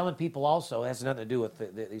 I've been telling people also, has nothing to do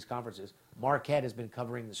with these conferences, Marquette has been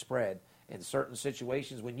covering the spread in certain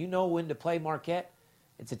situations. When you know when to play Marquette,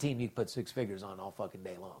 it's a team you can put six figures on all fucking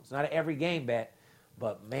day long. It's not an every game bet,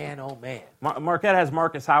 but man, oh man. Marquette has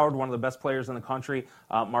Marcus Howard, one of the best players in the country.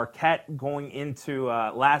 Marquette going into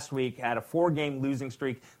last week had a 4-game losing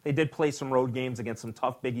streak. They did play some road games against some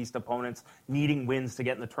tough Big East opponents, needing wins to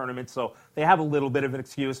get in the tournament. So they have a little bit of an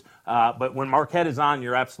excuse. But when Marquette is on,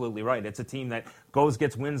 you're absolutely right. It's a team that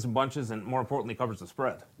gets wins in bunches, and more importantly, covers the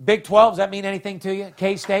spread. Big 12, does that mean anything to you?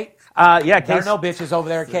 K-State? Yeah. There are no bitches over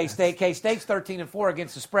there at K-State. K-State's 13-4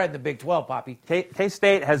 against the spread in the Big 12, Poppy.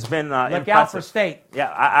 K-State has been Look impressive. out for State. Yeah,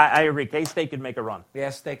 I agree. K-State could make a run.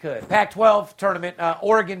 Yes, they could. Pac-12 tournament,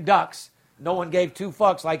 Oregon Ducks. No one gave two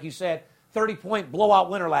fucks, like you said. 30-point blowout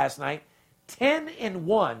winner last night.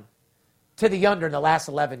 10-1 to the under in the last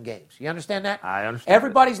 11 games. You understand that? I understand.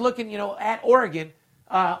 Everybody's looking, at Oregon.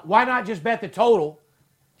 Why not just bet the total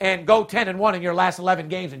and go 10-1 in your last 11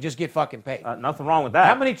 games and just get fucking paid? Nothing wrong with that.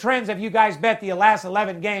 How many trends have you guys bet the last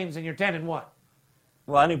 11 games and you're 10-1?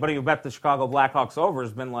 Well, anybody who bet the Chicago Blackhawks over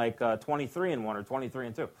has been like 23-1 or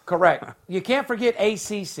 23-2. Correct. You can't forget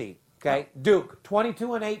ACC. Okay, Duke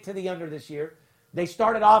 22-8 to the under this year. They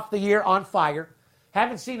started off the year on fire.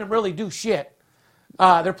 Haven't seen them really do shit.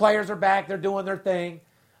 Their players are back. They're doing their thing.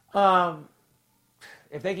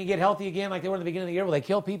 If they can get healthy again like they were in the beginning of the year, will they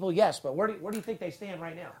kill people? Yes, but where do you think they stand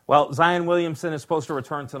right now? Well, Zion Williamson is supposed to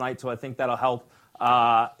return tonight, so I think that'll help.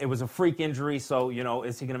 It was a freak injury, so,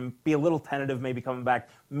 is he going to be a little tentative, maybe coming back?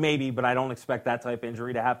 Maybe, but I don't expect that type of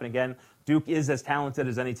injury to happen again. Duke is as talented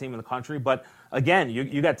as any team in the country, but again,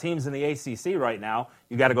 you got teams in the ACC right now.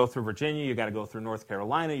 You got to go through Virginia, you got to go through North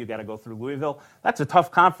Carolina, you got to go through Louisville. That's a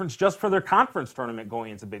tough conference just for their conference tournament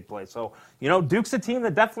going into big play. So, Duke's a team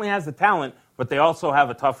that definitely has the talent, but they also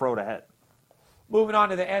have a tough road ahead. Moving on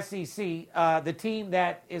to the SEC, the team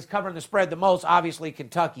that is covering the spread the most, obviously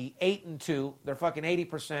Kentucky, 8-2. They're fucking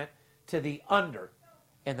 80% to the under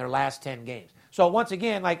in their last 10 games. So once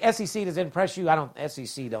again, like SEC does impress you.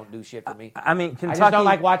 SEC don't do shit for me. I mean, Kentucky. I just don't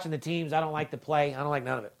like watching the teams. I don't like the play. I don't like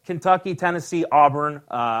none of it. Kentucky, Tennessee, Auburn.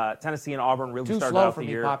 Tennessee and Auburn really Too started slow out for the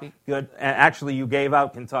me, year. Poppy. Good. And actually, you gave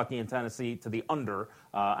out Kentucky and Tennessee to the under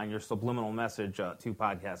on your subliminal message 2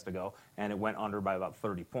 podcasts ago, and it went under by about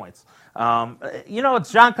 30 points.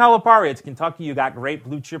 It's John Calipari. It's Kentucky. You got great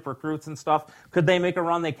blue chip recruits and stuff. Could they make a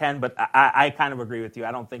run? They can, but I kind of agree with you.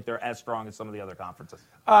 I don't think they're as strong as some of the other conferences.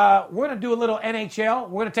 We're going to do a little NHL.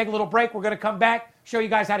 We're going to take a little break. We're going to come back, show you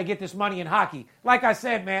guys how to get this money in hockey. Like I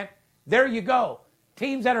said, man, there you go.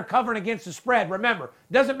 Teams that are covering against the spread. Remember,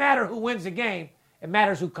 doesn't matter who wins the game. It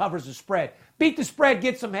matters who covers the spread. Beat the spread,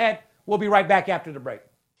 get some head. We'll be right back after the break.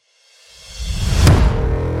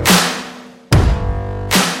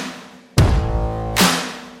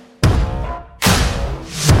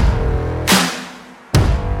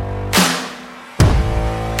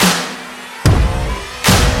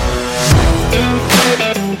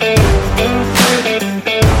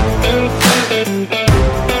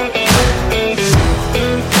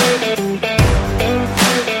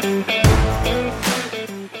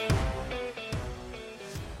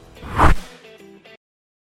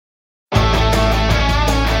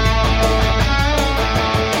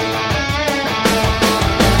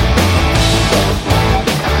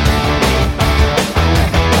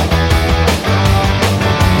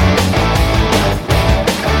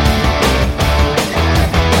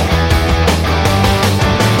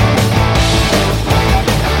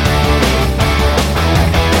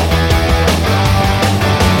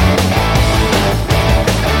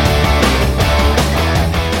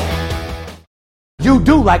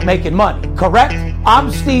 you like making money, correct?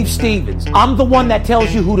 I'm Steve Stevens. I'm the one that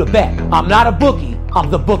tells you who to bet. I'm not a bookie.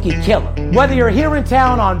 I'm the bookie killer. Whether you're here in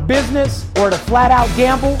town on business or to flat out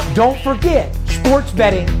gamble, don't forget, sports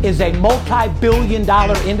betting is a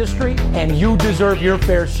multi-billion-dollar industry and you deserve your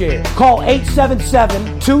fair share. Call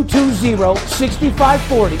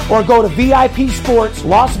 877-220-6540 or go to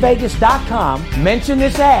VIPSportsLasVegas.com, mention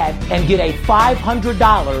this ad, and get a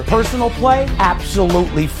 $500 personal play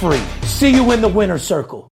absolutely free. See you in the winner's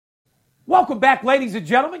circle. Welcome back, ladies and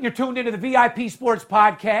gentlemen. You're tuned into the VIP Sports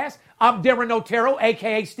Podcast. I'm Darren Otero,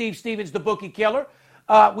 a.k.a. Steve Stevens, the Bookie Killer.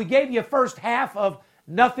 We gave you a first half of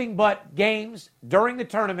nothing but games during the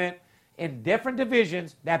tournament in different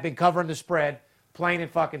divisions that have been covering the spread, plain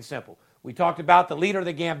and fucking simple. We talked about the leader of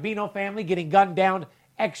the Gambino family getting gunned down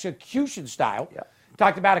execution style. Yeah.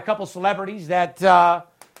 Talked about a couple celebrities that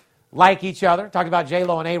like each other. Talked about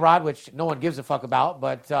J-Lo and A-Rod, which no one gives a fuck about,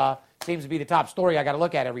 but seems to be the top story I got to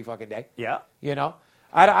look at every fucking day. Yeah. You know?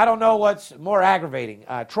 I don't know what's more aggravating.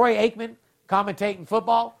 Troy Aikman commentating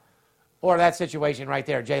football or that situation right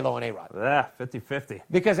there, J-Lo and A-Rod. Yeah, 50-50.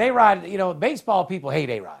 Because A-Rod, baseball people hate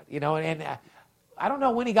A-Rod, and I don't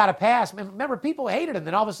know when he got a pass. Remember, people hated him,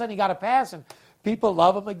 then all of a sudden he got a pass, and people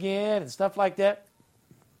love him again and stuff like that.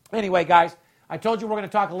 Anyway, guys, I told you we're going to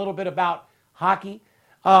talk a little bit about hockey.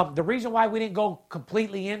 The reason why we didn't go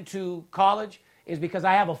completely into college is because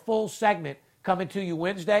I have a full segment coming to you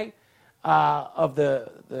Wednesday of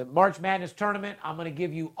the March Madness tournament. I'm going to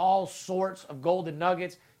give you all sorts of golden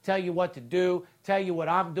nuggets, tell you what to do, tell you what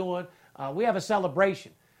I'm doing. We have a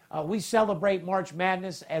celebration. We celebrate March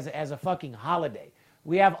Madness as a fucking holiday.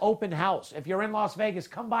 We have open house. If you're in Las Vegas,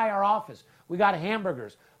 come by our office. We got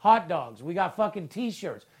hamburgers, hot dogs. We got fucking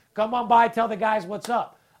T-shirts. Come on by, tell the guys what's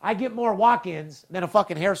up. I get more walk-ins than a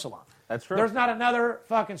fucking hair salon. That's true. There's not another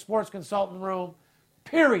fucking sports consultant room,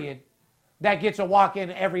 period, that gets a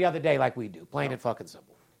walk-in every other day like we do. Plain and fucking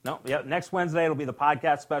simple. No, yeah. Next Wednesday, it'll be the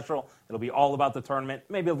podcast special. It'll be all about the tournament.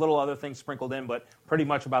 Maybe a little other things sprinkled in, but pretty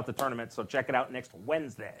much about the tournament. So check it out next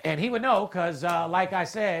Wednesday. And he would know because, like I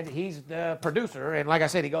said, he's the producer. And like I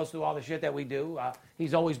said, he goes through all the shit that we do.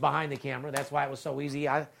 He's always behind the camera. That's why it was so easy.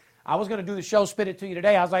 I was going to do the show, spit it to you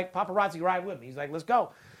today. I was like, paparazzi, ride with me. He's like, let's go.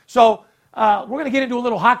 So we're going to get into a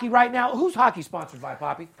little hockey right now. Who's hockey sponsored by,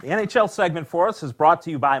 Poppy? The NHL segment for us is brought to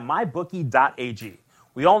you by MyBookie.ag.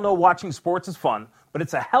 We all know watching sports is fun, but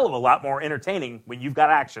it's a hell of a lot more entertaining when you've got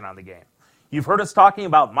action on the game. You've heard us talking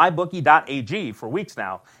about MyBookie.ag for weeks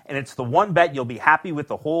now, and it's the one bet you'll be happy with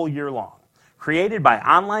the whole year long. Created by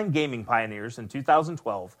online gaming pioneers in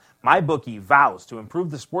 2012, MyBookie vows to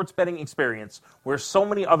improve the sports betting experience where so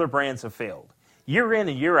many other brands have failed. Year in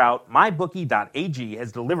and year out, MyBookie.ag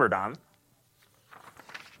has delivered on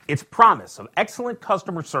its promise of excellent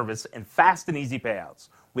customer service and fast and easy payouts.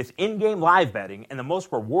 With in-game live betting and the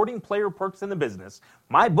most rewarding player perks in the business,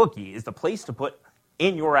 MyBookie is the place to put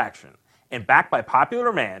in your action. And backed by popular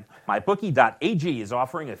demand, MyBookie.ag is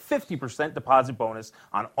offering a 50% deposit bonus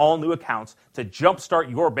on all new accounts to jumpstart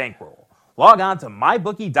your bankroll. Log on to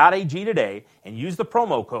MyBookie.ag today and use the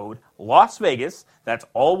promo code LASVEGAS, that's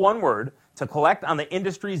all one word, to collect on the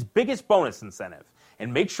industry's biggest bonus incentive.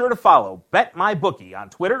 And make sure to follow BetMyBookie on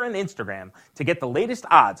Twitter and Instagram to get the latest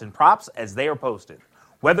odds and props as they are posted.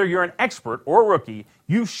 Whether you're an expert or a rookie,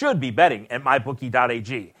 you should be betting at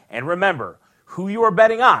MyBookie.ag. And remember, who you are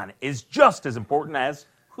betting on is just as important as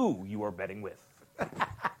who you are betting with.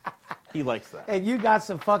 He likes that. And you got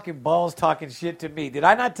some fucking balls talking shit to me. Did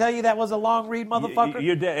I not tell you that was a long read, motherfucker?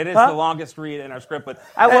 You did. It is the longest read in our script, but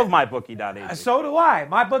I love MyBookie.ag. So do I.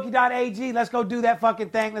 MyBookie.ag. Let's go do that fucking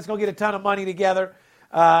thing. Let's go get a ton of money together.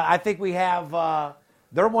 I think we have,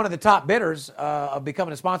 they're one of the top bidders of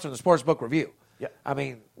becoming a sponsor of the Sportsbook Review. Yeah. I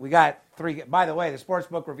mean, we got 3. By the way, the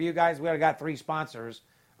Sportsbook Review guys, we already got 3 sponsors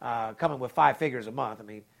coming with 5 figures a month. I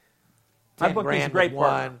mean, MyBookie's a great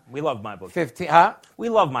partner. We love MyBookie. 15, huh? We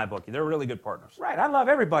love MyBookie. They're really good partners. Right. I love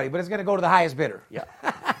everybody, but it's going to go to the highest bidder. Yeah.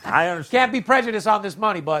 I understand. Can't be prejudiced on this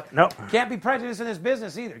money, but nope. Can't be prejudiced in this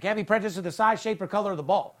business either. Can't be prejudiced to the size, shape, or color of the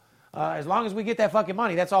ball. As long as we get that fucking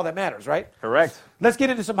money, that's all that matters, right? Correct. Let's get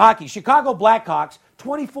into some hockey. Chicago Blackhawks,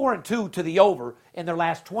 24-2 to the over in their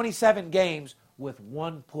last 27 games with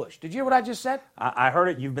 1 push. Did you hear what I just said? I heard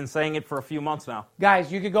it. You've been saying it for a few months now.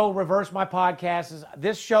 Guys, you could go reverse my podcasts.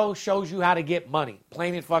 This show shows you how to get money.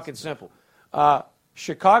 Plain and fucking simple.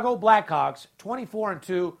 Chicago Blackhawks,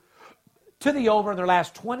 24-2 to the over in their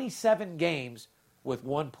last 27 games with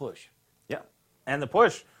 1 push. Yeah. And the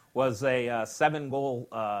push was a 7-goal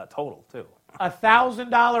total, too.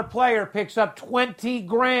 $1,000 player picks up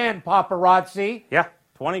 $20,000, paparazzi. Yeah,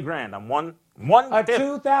 $20,000 on one A tip.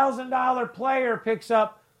 $2,000 player picks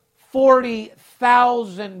up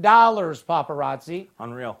 $40,000, paparazzi.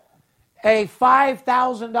 Unreal. A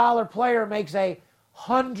 $5,000 player makes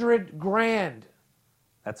 $100,000.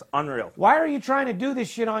 That's unreal. Why are you trying to do this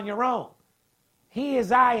shit on your own? He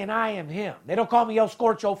is I and I am him. They don't call me El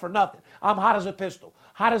Scorcho for nothing. I'm hot as a pistol,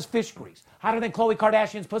 hot as fish grease, hotter than Khloe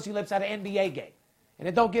Kardashian's pussy lips at an NBA game. And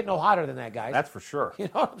it don't get no hotter than that, guys. That's for sure. You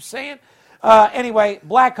know what I'm saying? Anyway,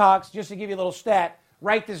 Blackhawks, just to give you a little stat,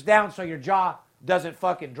 write this down so your jaw doesn't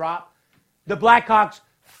fucking drop. The Blackhawks,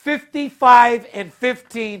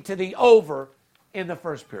 55-15 to the over in the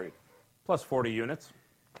first period. Plus 40 units.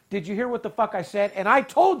 Did you hear what the fuck I said? And I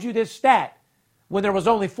told you this stat when there was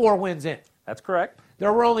only 4 wins in. That's correct.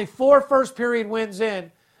 There were only 4 first period wins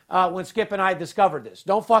in when Skip and I discovered this.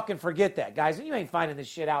 Don't fucking forget that, guys. And you ain't finding this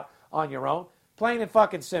shit out on your own. Plain and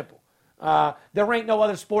fucking simple. There ain't no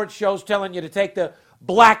other sports shows telling you to take the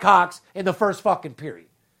Blackhawks in the first fucking period.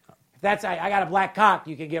 If that's I got a black cock,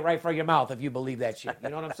 you can get right for your mouth if you believe that shit. You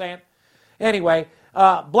know what I'm saying? Anyway,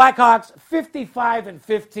 Blackhawks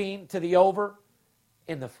 55-15 to the over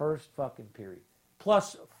in the first fucking period.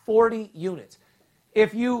 Plus 40 units.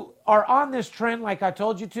 If you are on this trend like I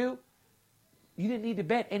told you to, you didn't need to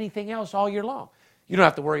bet anything else all year long. You don't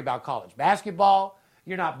have to worry about college basketball.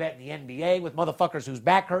 You're not betting the NBA with motherfuckers whose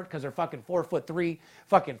back hurt because they're fucking 4'3"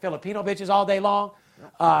 fucking Filipino bitches all day long.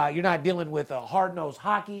 You're not dealing with a hard-nosed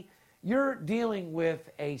hockey. You're dealing with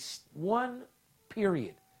one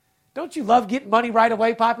period. Don't you love getting money right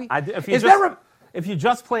away, Poppy? If you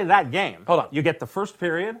just play that game, hold on, you get the first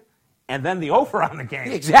period and then the over on the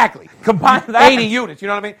game. Exactly. Combine that. 80 units, you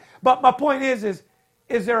know what I mean? But my point is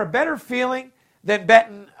there a better feeling than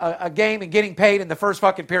betting a game and getting paid in the first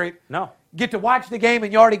fucking period? No. Get to watch the game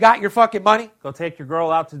and you already got your fucking money? Go take your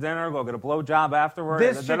girl out to dinner, go get a blowjob afterward.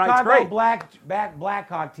 This Chicago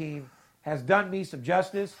Blackhawk team has done me some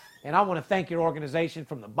justice, and I want to thank your organization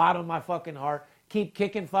from the bottom of my fucking heart. Keep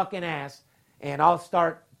kicking fucking ass, and I'll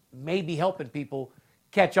start maybe helping people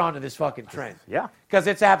catch on to this fucking trend. Yeah. Because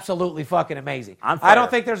it's absolutely fucking amazing. Unfair. I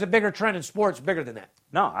don't think there's a bigger trend in sports bigger than that.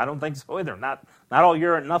 No, I don't think so either. Not all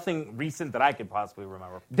year, nothing recent that I could possibly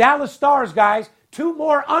remember. Dallas Stars, guys, 2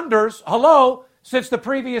 more unders, since the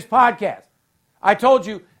previous podcast. I told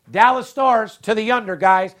you, Dallas Stars to the under,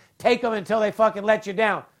 guys. Take them until they fucking let you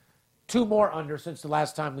down. 2 more under since the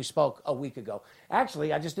last time we spoke a week ago.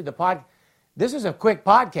 Actually, I just did the pod. This is a quick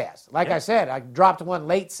podcast. Like I said, I dropped one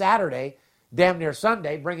late Saturday, damn near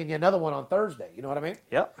Sunday, bringing you another one on Thursday. You know what I mean?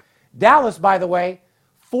 Yep. Dallas, by the way,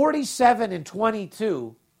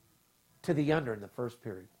 47-22 to the under in the first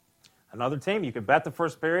period. Another team, you could bet the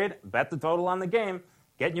first period, bet the total on the game,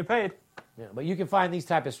 getting you paid. Yeah, but you can find these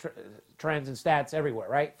type of trends and stats everywhere,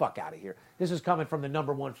 right? Fuck out of here. This is coming from the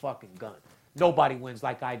number one fucking gun. Nobody wins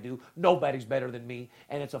like I do. Nobody's better than me.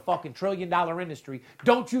 And it's a fucking $1 trillion industry.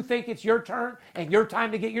 Don't you think it's your turn and your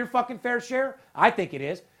time to get your fucking fair share? I think it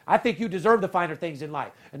is. I think you deserve the finer things in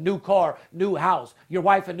life. A new car, new house, your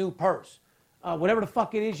wife a new purse. Whatever the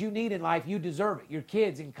fuck it is you need in life, you deserve it. Your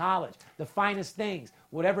kids in college, the finest things.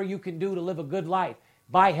 Whatever you can do to live a good life.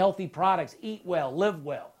 Buy healthy products. Eat well. Live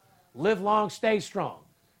well. Live long. Stay strong.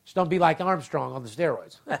 Just don't be like Armstrong on the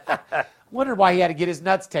steroids. Wondered why he had to get his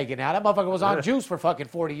nuts taken out. That motherfucker was on juice for fucking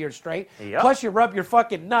 40 years straight. Yep. Plus you rub your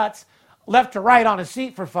fucking nuts left to right on a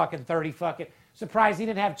seat for fucking 30 fucking. Surprised he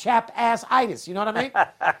didn't have chapped ass-itis. You know what I mean?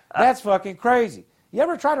 That's fucking crazy. You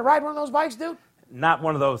ever try to ride one of those bikes, dude? Not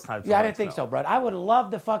one of those types. Yeah, of I didn't think so, bro. I would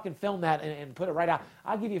love to fucking film that and put it right out.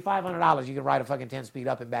 I'll give you $500. You can ride a fucking 10-speed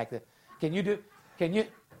up and back. Can you?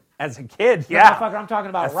 As a kid, yeah. Motherfucker, I'm talking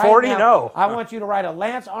about At right 40, now. no. I want you to ride a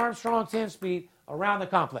Lance Armstrong 10-speed around the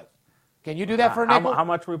complex. Can you do that for a nickel? How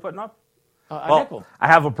much are we putting up? A nickel. I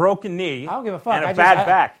have a broken knee. I don't give a fuck. And a bad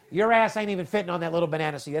back. Your ass ain't even fitting on that little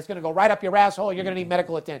banana seat. That's going to go right up your asshole. You're going to need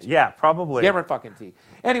medical attention. Yeah, probably. Different fucking tea.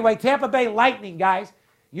 Anyway, Tampa Bay Lightning, guys.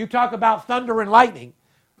 You talk about thunder and lightning.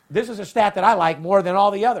 This is a stat that I like more than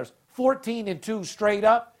all the others. 14-2 straight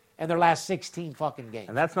up in their last 16 fucking games.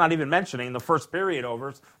 And that's not even mentioning the first period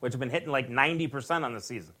overs, which have been hitting like 90% on the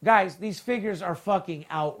season. Guys, these figures are fucking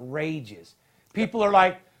outrageous. People are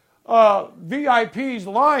like, VIP's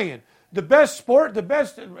lying. The best sport, the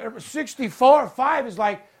best 64-5 is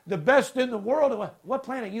like the best in the world. What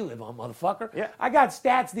planet you live on, motherfucker? Yeah. I got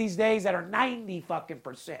stats these days that are 90 fucking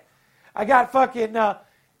percent. I got fucking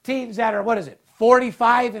teams that are,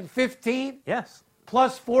 45-15? Yes.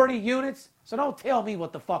 Plus 40 units. So don't tell me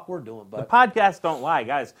what the fuck we're doing, bud. The podcasts don't lie,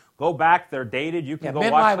 guys. Go back. They're dated. You can go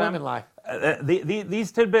men watch lie, them. women lie.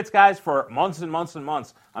 These tidbits, guys, for months and months and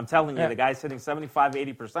months, I'm telling you, the guy's hitting 75,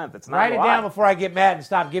 80%. That's not Write a it lie. down before I get mad and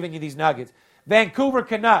stop giving you these nuggets. Vancouver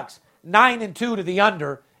Canucks, 9-2 to the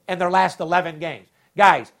under in their last 11 games.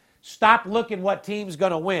 Guys, Stop looking what team's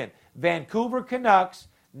going to win. Vancouver Canucks,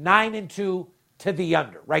 9-2 to the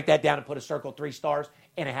under. Write that down and put a circle, 3 stars,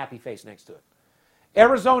 and a happy face next to it.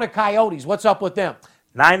 Arizona Coyotes, what's up with them?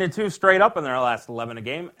 9-2 straight up in their last 11 a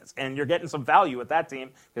game, and you're getting some value with that team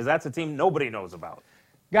because that's a team nobody knows about.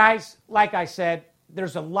 Guys, like I said,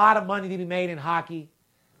 there's a lot of money to be made in hockey.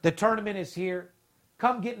 The tournament is here.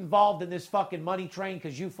 Come get involved in this fucking money train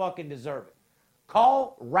because you fucking deserve it.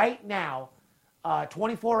 Call right now,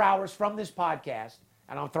 24 hours from this podcast,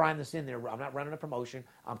 and I'm throwing this in there. I'm not running a promotion.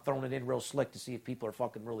 I'm throwing it in real slick to see if people are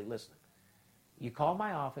fucking really listening. You call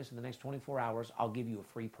my office in the next 24 hours, I'll give you a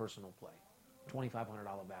free personal play. $2,500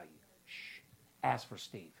 value. Shh. Ask for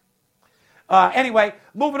Steve. Anyway,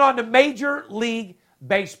 moving on to Major League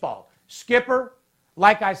Baseball. Skipper,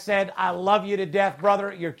 like I said, I love you to death,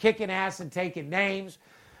 brother. You're kicking ass and taking names.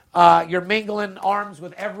 You're mingling arms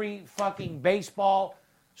with every fucking baseball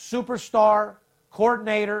superstar,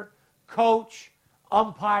 coordinator, coach,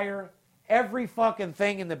 umpire, every fucking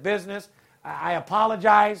thing in the business. I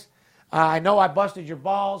apologize. I know I busted your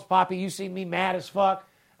balls. Poppy, you see me mad as fuck.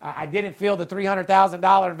 I didn't feel the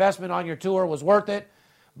 $300,000 investment on your tour was worth it,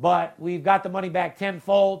 but we've got the money back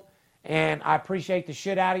tenfold, and I appreciate the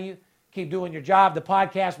shit out of you. Keep doing your job. The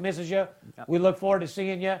podcast misses you. We look forward to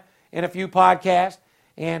seeing you in a few podcasts.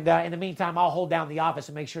 And in the meantime, I'll hold down the office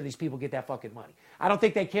and make sure these people get that fucking money. I don't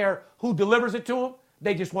think they care who delivers it to them.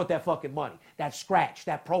 They just want that fucking money. That scratch,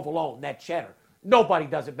 that provolone, that cheddar. Nobody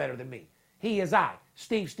does it better than me. He is I,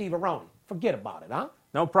 Steve Aroni. Forget about it, huh?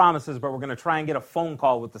 No promises, but we're going to try and get a phone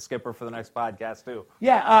call with the skipper for the next podcast, too.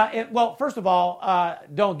 Yeah, well, first of all,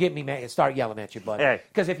 don't get me mad and start yelling at you, buddy. Hey.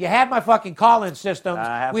 Because if you had my fucking call-in systems,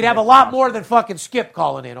 we'd have a lot more than fucking Skip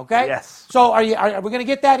calling in, okay? Yes. So are we going to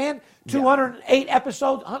get that in? 208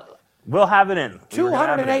 episodes? We'll have it in.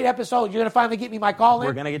 208 episodes. You're going to finally get me my call in?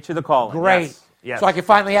 We're going to get you the call in. Great. Yes. So I can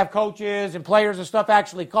finally have coaches and players and stuff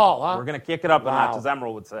actually call, huh? We're going to kick it up a notch, as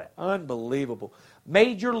Emerald would say. Unbelievable.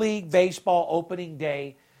 Major League Baseball opening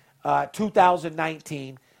day,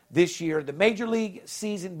 2019, this year. The Major League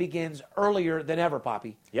season begins earlier than ever,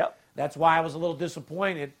 Poppy. Yep. That's why I was a little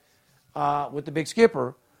disappointed with the big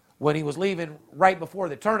skipper when he was leaving right before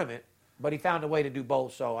the tournament, but he found a way to do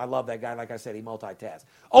both, so I love that guy. Like I said, he multitasks.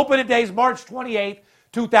 Opening day is March 28th,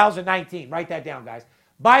 2019. Write that down, guys.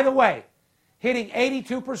 By the way, hitting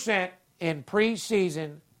 82% in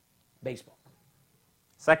preseason baseball.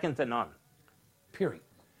 Second to none. Period.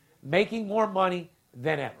 Making more money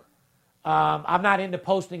than ever. I'm not into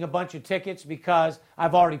posting a bunch of tickets because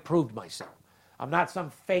I've already proved myself. I'm not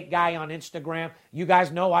some fake guy on Instagram. You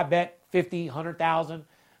guys know I bet 50, 100,000,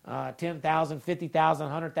 10,000, 50,000,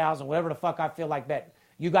 100,000, whatever the fuck I feel like betting.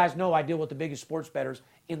 You guys know I deal with the biggest sports bettors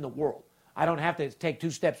in the world. I don't have to take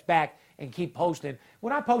 2 steps back and keep posting.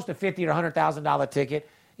 When I post a $50,000 or $100,000 ticket,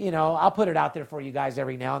 I'll put it out there for you guys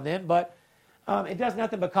every now and then, but it does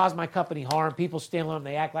nothing but cause my company harm. People steal them.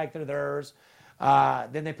 They act like they're theirs.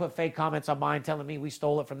 Then they put fake comments on mine telling me we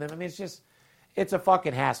stole it from them. I mean, it's a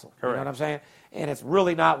fucking hassle. Correct. You know what I'm saying? And it's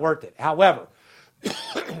really not worth it. However,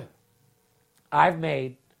 I've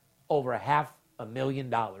made over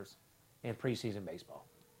 $500,000 in preseason baseball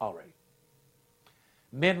already.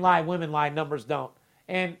 Men lie, women lie, numbers don't.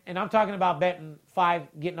 And I'm talking about betting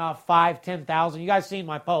getting off 5, 10,000. You guys seen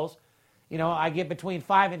my post. I get between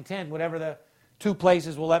 5 and 10, whatever the 2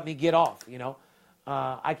 places will let me get off,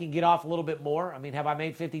 I can get off a little bit more. I mean, have I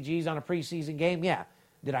made 50 G's on a preseason game? Yeah.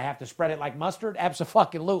 Did I have to spread it like mustard?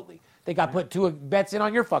 Abso-fucking-lutely. Think I put 2 bets in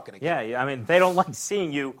on your fucking account. Yeah, I mean, they don't like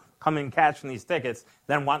seeing you come in catching these tickets,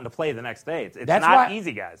 then wanting to play the next day. It's not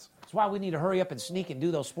easy, guys. That's why we need to hurry up and sneak and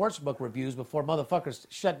do those sportsbook reviews before motherfuckers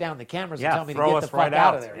shut down the cameras and tell me to get the fuck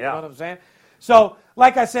out of there. You know what I'm saying? So,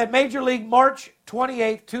 like I said, Major League, March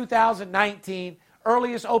 28th, 2019,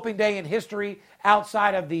 earliest opening day in history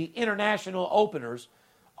outside of the international openers.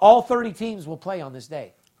 All 30 teams will play on this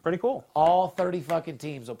day. Pretty cool. All 30 fucking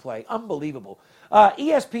teams will play. Unbelievable.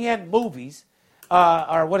 ESPN Movies,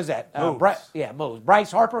 or what is that? Moves.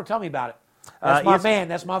 Bryce Harper, tell me about it. That's my man.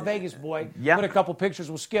 That's my Vegas boy. Yeah. Put a couple pictures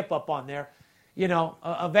with Skip up on there.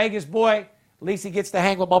 A Vegas boy, at least he gets to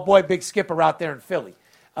hang with my boy Big Skipper out there in Philly.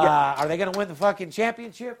 Are they going to win the fucking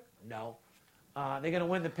championship? No. Are they going to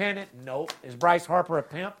win the pennant? Nope. Is Bryce Harper a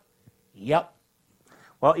pimp? Yep.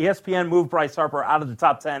 Well, ESPN moved Bryce Harper out of the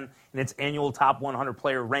top 10 in its annual top 100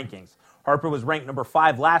 player rankings. Harper was ranked number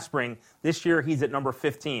 5 last spring. This year, he's at number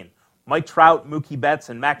 15. Mike Trout, Mookie Betts,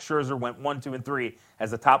 and Max Scherzer went 1, 2, and 3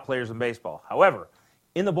 as the top players in baseball. However,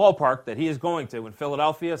 in the ballpark that he is going to in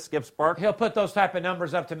Philadelphia, Skip's Park, he'll put those type of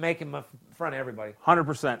numbers up to make him in front of everybody.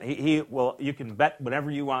 100%. He will. You can bet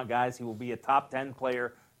whatever you want, guys. He will be a top 10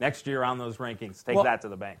 player next year on those rankings. Take that to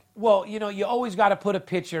the bank. Well, you always got to put a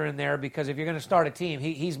pitcher in there because if you're going to start a team,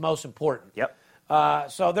 he's most important. Yep.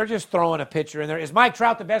 So they're just throwing a pitcher in there. Is Mike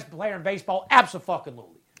Trout the best player in baseball?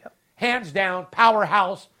 Abso-fucking-lutely. Yep. Hands down,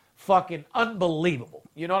 powerhouse, fucking unbelievable.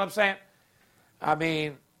 You know what I'm saying? I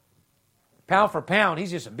mean, pound for pound,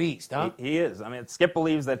 he's just a beast, huh? He is. I mean, Skip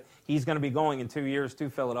believes that he's going to be going in 2 years to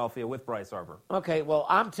Philadelphia with Bryce Harper. Okay, well,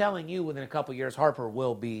 I'm telling you, within a couple of years, Harper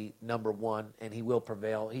will be number one, and he will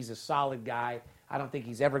prevail. He's a solid guy. I don't think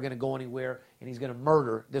he's ever going to go anywhere, and he's going to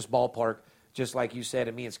murder this ballpark, just like you said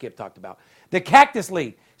and me and Skip talked about. The Cactus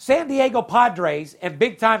League. San Diego Padres and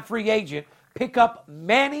big-time free agent pick up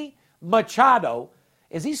Manny Machado.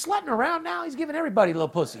 Is he slutting around now? He's giving everybody a little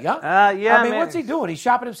pussy, huh? Yeah, I mean, man. what's he doing? He's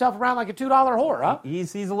shopping himself around like a $2 whore, huh?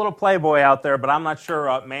 He's a little playboy out there, but I'm not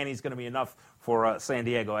sure Manny's going to be enough for San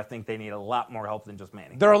Diego. I think they need a lot more help than just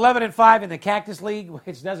Manny. They're 11-5 in the Cactus League,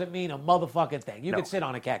 which doesn't mean a motherfucking thing. You can sit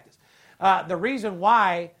on a cactus. The reason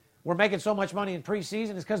why we're making so much money in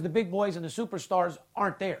preseason is because the big boys and the superstars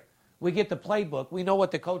aren't there. We get the playbook. We know what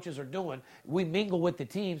the coaches are doing. We mingle with the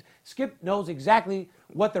teams. Skip knows exactly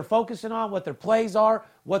what they're focusing on, what their plays are,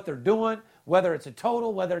 what they're doing, whether it's a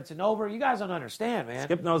total, whether it's an over. You guys don't understand, man.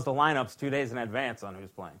 Skip knows the lineups 2 days in advance on who's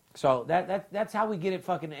playing. So that's how we get it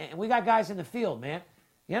fucking. And we got guys in the field, man.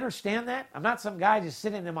 You understand that? I'm not some guy just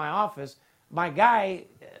sitting in my office. My guy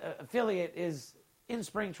affiliate is in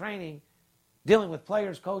spring training dealing with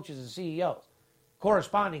players, coaches, and CEOs,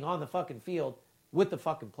 corresponding on the fucking field with the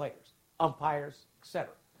fucking players, umpires, etc.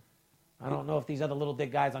 I don't know if these other little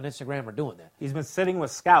dick guys on Instagram are doing that. He's been sitting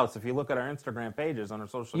with scouts. If you look at our Instagram pages on our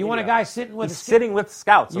social media. You want a guy sitting with sitting with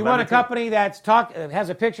scouts. You want a company that's has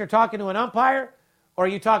a picture talking to an umpire, or are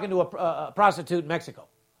you talking to a prostitute in Mexico?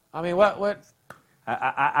 I mean, what?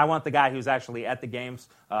 I want the guy who's actually at the games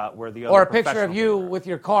where the other or a picture of you with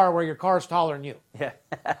your car where your car's taller than you. Yeah.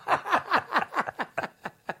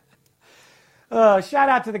 Shout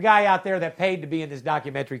out to the guy out there that paid to be in this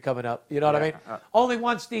documentary coming up. You know what I mean? Only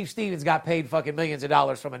one Steve Stevens got paid fucking millions of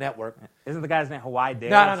dollars from a network. Isn't the guy's name Hawaii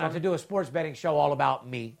Dale? No, to do a sports betting show all about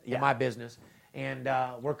me and my business. And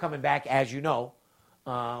we're coming back, as you know.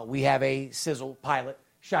 We have a sizzle pilot.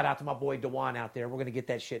 Shout out to my boy Dewan out there. We're going to get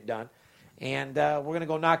that shit done. And we're going to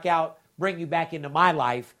go knock out, bring you back into my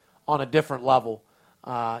life on a different level.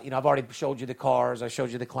 I've already showed you the cars. I showed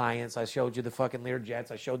you the clients. I showed you the fucking Lear jets.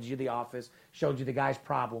 I showed you the office. Showed you the guys'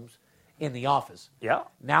 problems in the office. Yeah.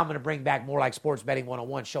 Now I'm going to bring back more like Sports Betting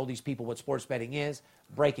 101. Show these people what sports betting is.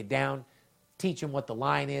 Break it down. Teach them what the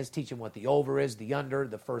line is. Teach them what the over is, the under,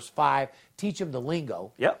 the first five. Teach them the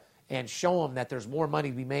lingo. Yep. And show them that there's more money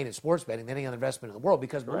to be made in sports betting than any other investment in the world.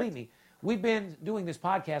 Because believe me, we've been doing this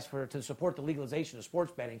podcast to support the legalization of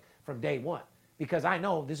sports betting from day one. Because I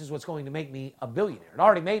know this is what's going to make me a billionaire. It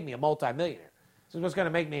already made me a multimillionaire. This is what's going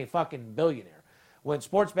to make me a fucking billionaire. When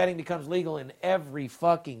sports betting becomes legal in every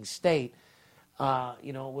fucking state,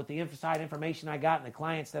 with the inside information I got and the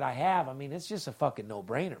clients that I have, I mean, it's just a fucking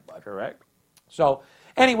no-brainer, bud. Correct. So,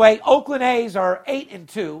 anyway, Oakland A's are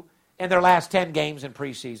 8-2 in their last 10 games in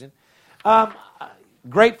preseason.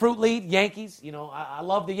 Grapefruit lead, Yankees. I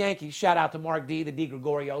love the Yankees. Shout out to Mark D, the D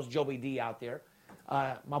Gregorios, Joey D out there.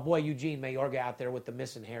 My boy Eugene Mayorga out there with the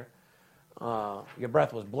missing hair. Your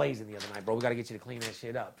breath was blazing the other night, bro. We got to get you to clean that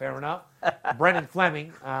shit up. Fair enough. Brendan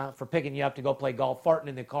Fleming for picking you up to go play golf, farting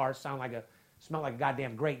in the car, smelled like a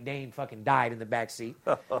goddamn Great Dane, fucking died in the back seat.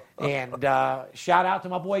 And shout out to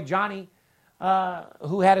my boy Johnny,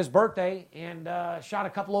 who had his birthday and shot a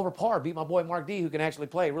couple over par. Beat my boy Mark D, who can actually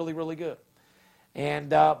play really, really good. And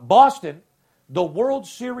Boston, the World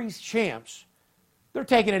Series champs. They're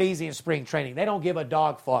taking it easy in spring training. They don't give a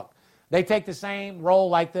dog fuck. They take the same role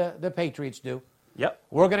like the Patriots do. Yep.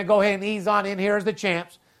 We're going to go ahead and ease on in here as the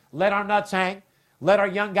champs. Let our nuts hang. Let our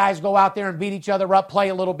young guys go out there and beat each other up, play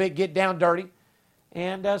a little bit, get down dirty,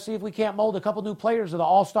 and see if we can't mold a couple new players to the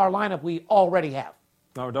all-star lineup we already have.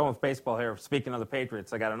 No, we're done with baseball here. Speaking of the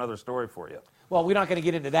Patriots, I got another story for you. Well, we're not going to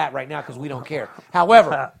get into that right now because we don't care.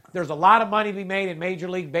 However, there's a lot of money to be made in Major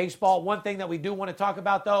League Baseball. One thing that we do want to talk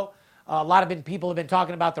about, though, a lot of people have been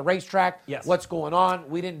talking about the racetrack, what's going on.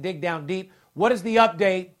 We didn't dig down deep. What is the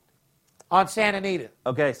update on Santa Anita?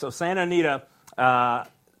 Okay, so Santa Anita,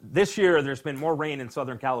 this year there's been more rain in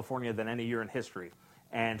Southern California than any year in history.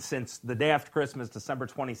 And since the day after Christmas, December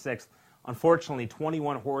 26th, unfortunately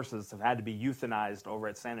 21 horses have had to be euthanized over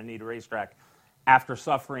at Santa Anita Racetrack after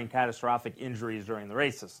suffering catastrophic injuries during the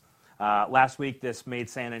races. Last week, this made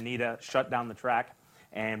Santa Anita shut down the track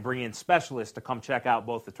and bring in specialists to come check out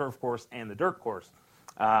both the turf course and the dirt course.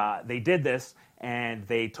 They did this, and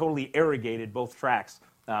they totally irrigated both tracks,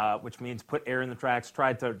 which means put air in the tracks,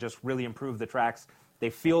 tried to just really improve the tracks They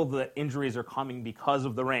feel the injuries are coming because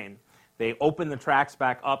of the rain. They opened the tracks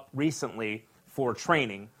back up recently for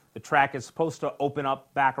training. The track is supposed to open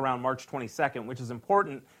up back around March 22nd, which is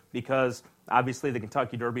important because obviously the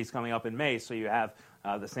Kentucky Derby is coming up in May, so you have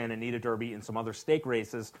the Santa Anita Derby and some other stake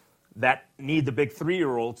races that need the big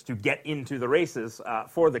 3-year-olds to get into the races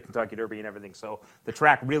for the Kentucky Derby and everything. So the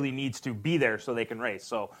track really needs to be there so they can race.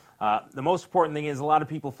 So the most important thing is a lot of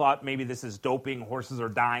people thought maybe this is doping. Horses are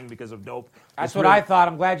dying because of dope. That's what I thought.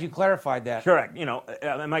 I'm glad you clarified that. Correct.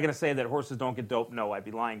 Am I going to say that horses don't get doped? No, I'd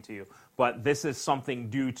be lying to you. But this is something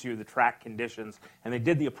due to the track conditions. And they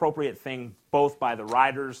did the appropriate thing both by the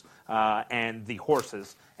riders and the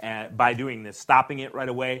horses by doing this, stopping it right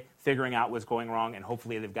away, figuring out what's going wrong, and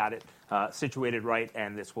hopefully they've got it situated right,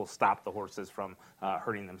 and this will stop the horses from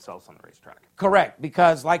hurting themselves on the racetrack. Correct,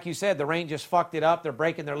 because like you said, the rain just fucked it up. They're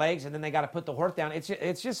breaking their legs, and then they got to put the horse down.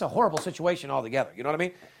 It's just a horrible situation altogether. You know what I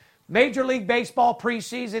mean? Major League Baseball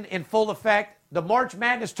preseason in full effect. The March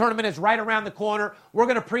Madness tournament is right around the corner. We're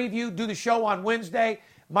going to do the show on Wednesday.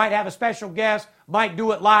 Might have a special guest. Might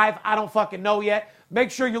do it live. I don't fucking know yet.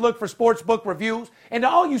 Make sure you look for Sportsbook Reviews. And to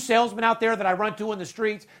all you salesmen out there that I run to in the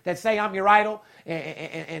streets that say I'm your idol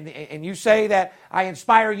and you say that I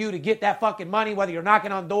inspire you to get that fucking money, whether you're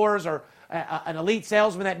knocking on doors or an elite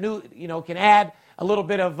salesman that can add a little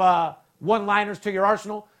bit of one-liners to your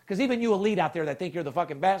arsenal. Because even you elite out there that think you're the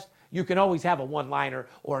fucking best, you can always have a one-liner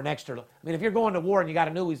or an extra. I mean, if you're going to war and you got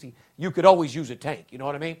a new Uzi, you could always use a tank. You know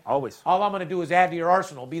what I mean? Always. All I'm going to do is add to your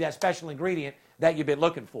arsenal, be that special ingredient that you've been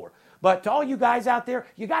looking for. But to all you guys out there,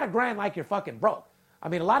 you got to grind like you're fucking broke. I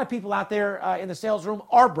mean, a lot of people out there in the sales room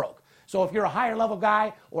are broke. So if you're a higher level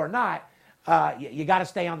guy or not, you got to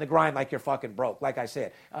stay on the grind like you're fucking broke. Like I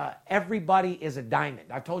said, everybody is a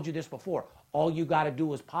diamond. I've told you this before. All you got to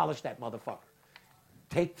do is polish that motherfucker.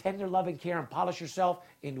 Take tender loving care and polish yourself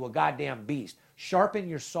into a goddamn beast. Sharpen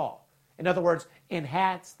your saw. In other words,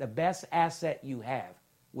 enhance the best asset you have,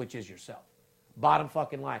 which is yourself. Bottom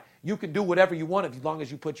fucking line. You can do whatever you want as long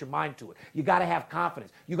as you put your mind to it. You got to have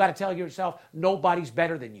confidence. You got to tell yourself, nobody's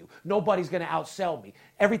better than you. Nobody's going to outsell me.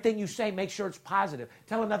 Everything you say, make sure it's positive.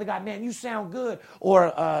 Tell another guy, man, you sound good. Or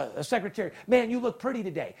a secretary, man, you look pretty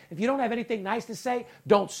today. If you don't have anything nice to say,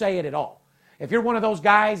 don't say it at all. If you're one of those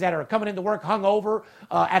guys that are coming into work hungover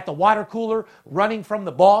at the water cooler, running from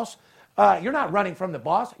the boss, you're not running from the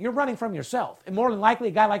boss. You're running from yourself. And more than likely,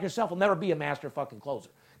 a guy like yourself will never be a master fucking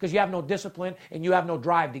closer because you have no discipline and you have no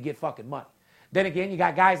drive to get fucking money. Then again, you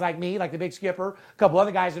got guys like me, like the Big Skipper, a couple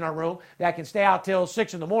other guys in our room that can stay out till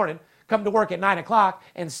 6 in the morning, come to work at 9 o'clock,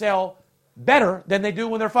 and sell better than they do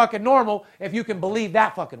when they're fucking normal, if you can believe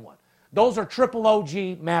that fucking one. Those are triple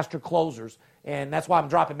OG master closers. And that's why I'm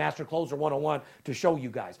dropping Master Closer 101 to show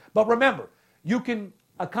you guys. But remember, you can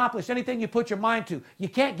accomplish anything you put your mind to. You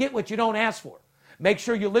can't get what you don't ask for. Make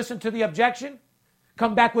sure you listen to the objection.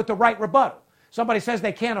 Come back with the right rebuttal. Somebody says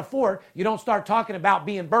they can't afford, you don't start talking about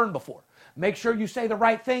being burned before. Make sure you say the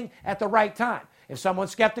right thing at the right time. If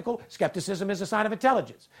someone's skeptical, skepticism is a sign of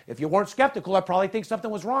intelligence. If you weren't skeptical, I probably think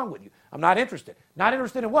something was wrong with you. I'm not interested. Not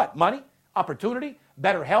interested in what? Money? Opportunity?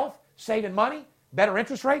 Better health? Saving money? Better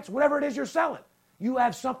interest rates, whatever it is you're selling. You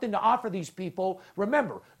have something to offer these people.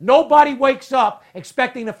 Remember, nobody wakes up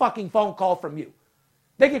expecting a fucking phone call from you.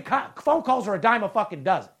 Phone calls are a dime a fucking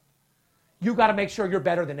dozen. You got to make sure you're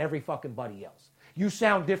better than every fucking buddy else. You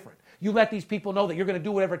sound different. You let these people know that you're going to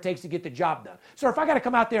do whatever it takes to get the job done. So if I got to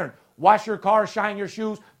come out there and wash your car, shine your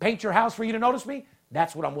shoes, paint your house for you to notice me,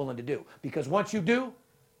 that's what I'm willing to do. Because once you do,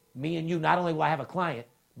 me and you, not only will I have a client,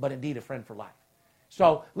 but indeed a friend for life.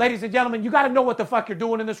 So, ladies and gentlemen, you got to know what the fuck you're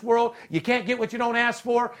doing in this world. You can't get what you don't ask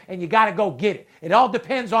for, and you got to go get it. It all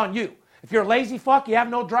depends on you. If you're a lazy fuck, you have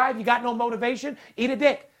no drive, you got no motivation, eat a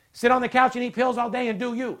dick. Sit on the couch and eat pills all day and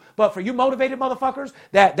do you. But for you motivated motherfuckers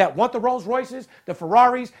that want the Rolls Royces, the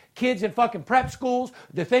Ferraris, kids in fucking prep schools,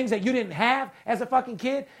 the things that you didn't have as a fucking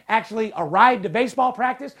kid, actually a ride to baseball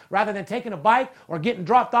practice rather than taking a bike or getting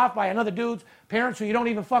dropped off by another dude's parents who you don't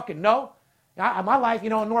even fucking know. My life, in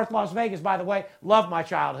North Las Vegas, by the way, loved my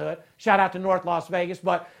childhood. Shout out to North Las Vegas.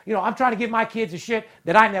 But, I'm trying to give my kids a shit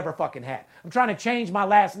that I never fucking had. I'm trying to change my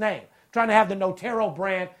last name. I'm trying to have the Notero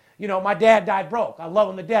brand. My dad died broke. I love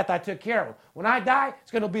him to death. I took care of him. When I die,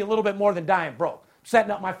 it's going to be a little bit more than dying broke. I'm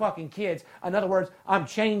setting up my fucking kids. In other words, I'm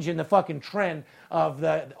changing the fucking trend of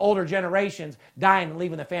the older generations dying and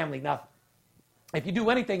leaving the family nothing. If you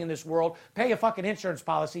do anything in this world, pay a fucking insurance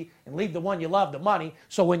policy and leave the one you love the money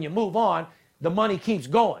so when you move on, the money keeps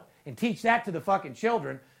going. And teach that to the fucking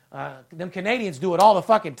children. Them Canadians do it all the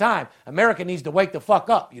fucking time. America needs to wake the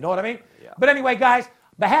fuck up. You know what I mean? Yeah. But anyway, guys,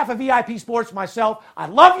 behalf of VIP Sports, myself, I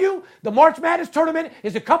love you. The March Madness tournament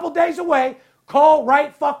is a couple days away. Call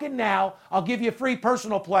right fucking now. I'll give you a free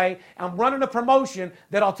personal play. I'm running a promotion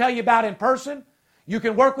that I'll tell you about in person. You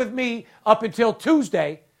can work with me up until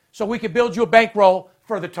Tuesday so we can build you a bankroll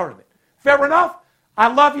for the tournament. Fair enough? I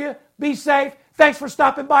love you. Be safe. Thanks for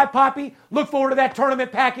stopping by, Poppy. Look forward to that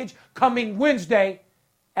tournament package coming Wednesday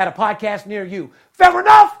at a podcast near you. Fair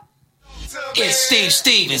enough? It's Steve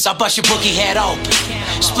Stevens. I bust your bookie head open.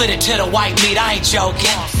 Split it to the white meat, I ain't joking.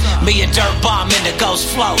 Me and Dirt Bomb in the ghost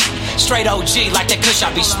float. Straight OG like that kush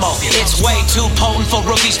I be smoking. It's way too potent for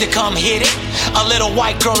rookies to come hit it. A little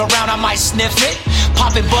white girl around, I might sniff it.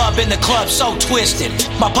 Poppin' bub in the club, so twisted.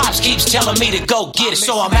 My pops keeps telling me to go get it.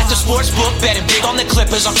 So I'm at the sports book, betting big on the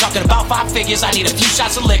Clippers. I'm talking about 5 figures, I need a few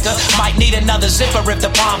shots of liquor. Might need another zipper if the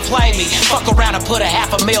bomb play me. Fuck around and put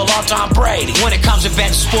 $500,000 on Tom Brady. When it comes to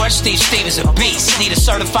betting sports, Steve Stevens a beast. Need a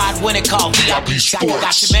certified winner called VIP Sports.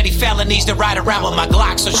 Got too many felonies to ride around with my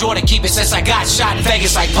Glock, so sure to keep it since I got shot in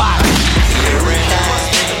Vegas like Pop.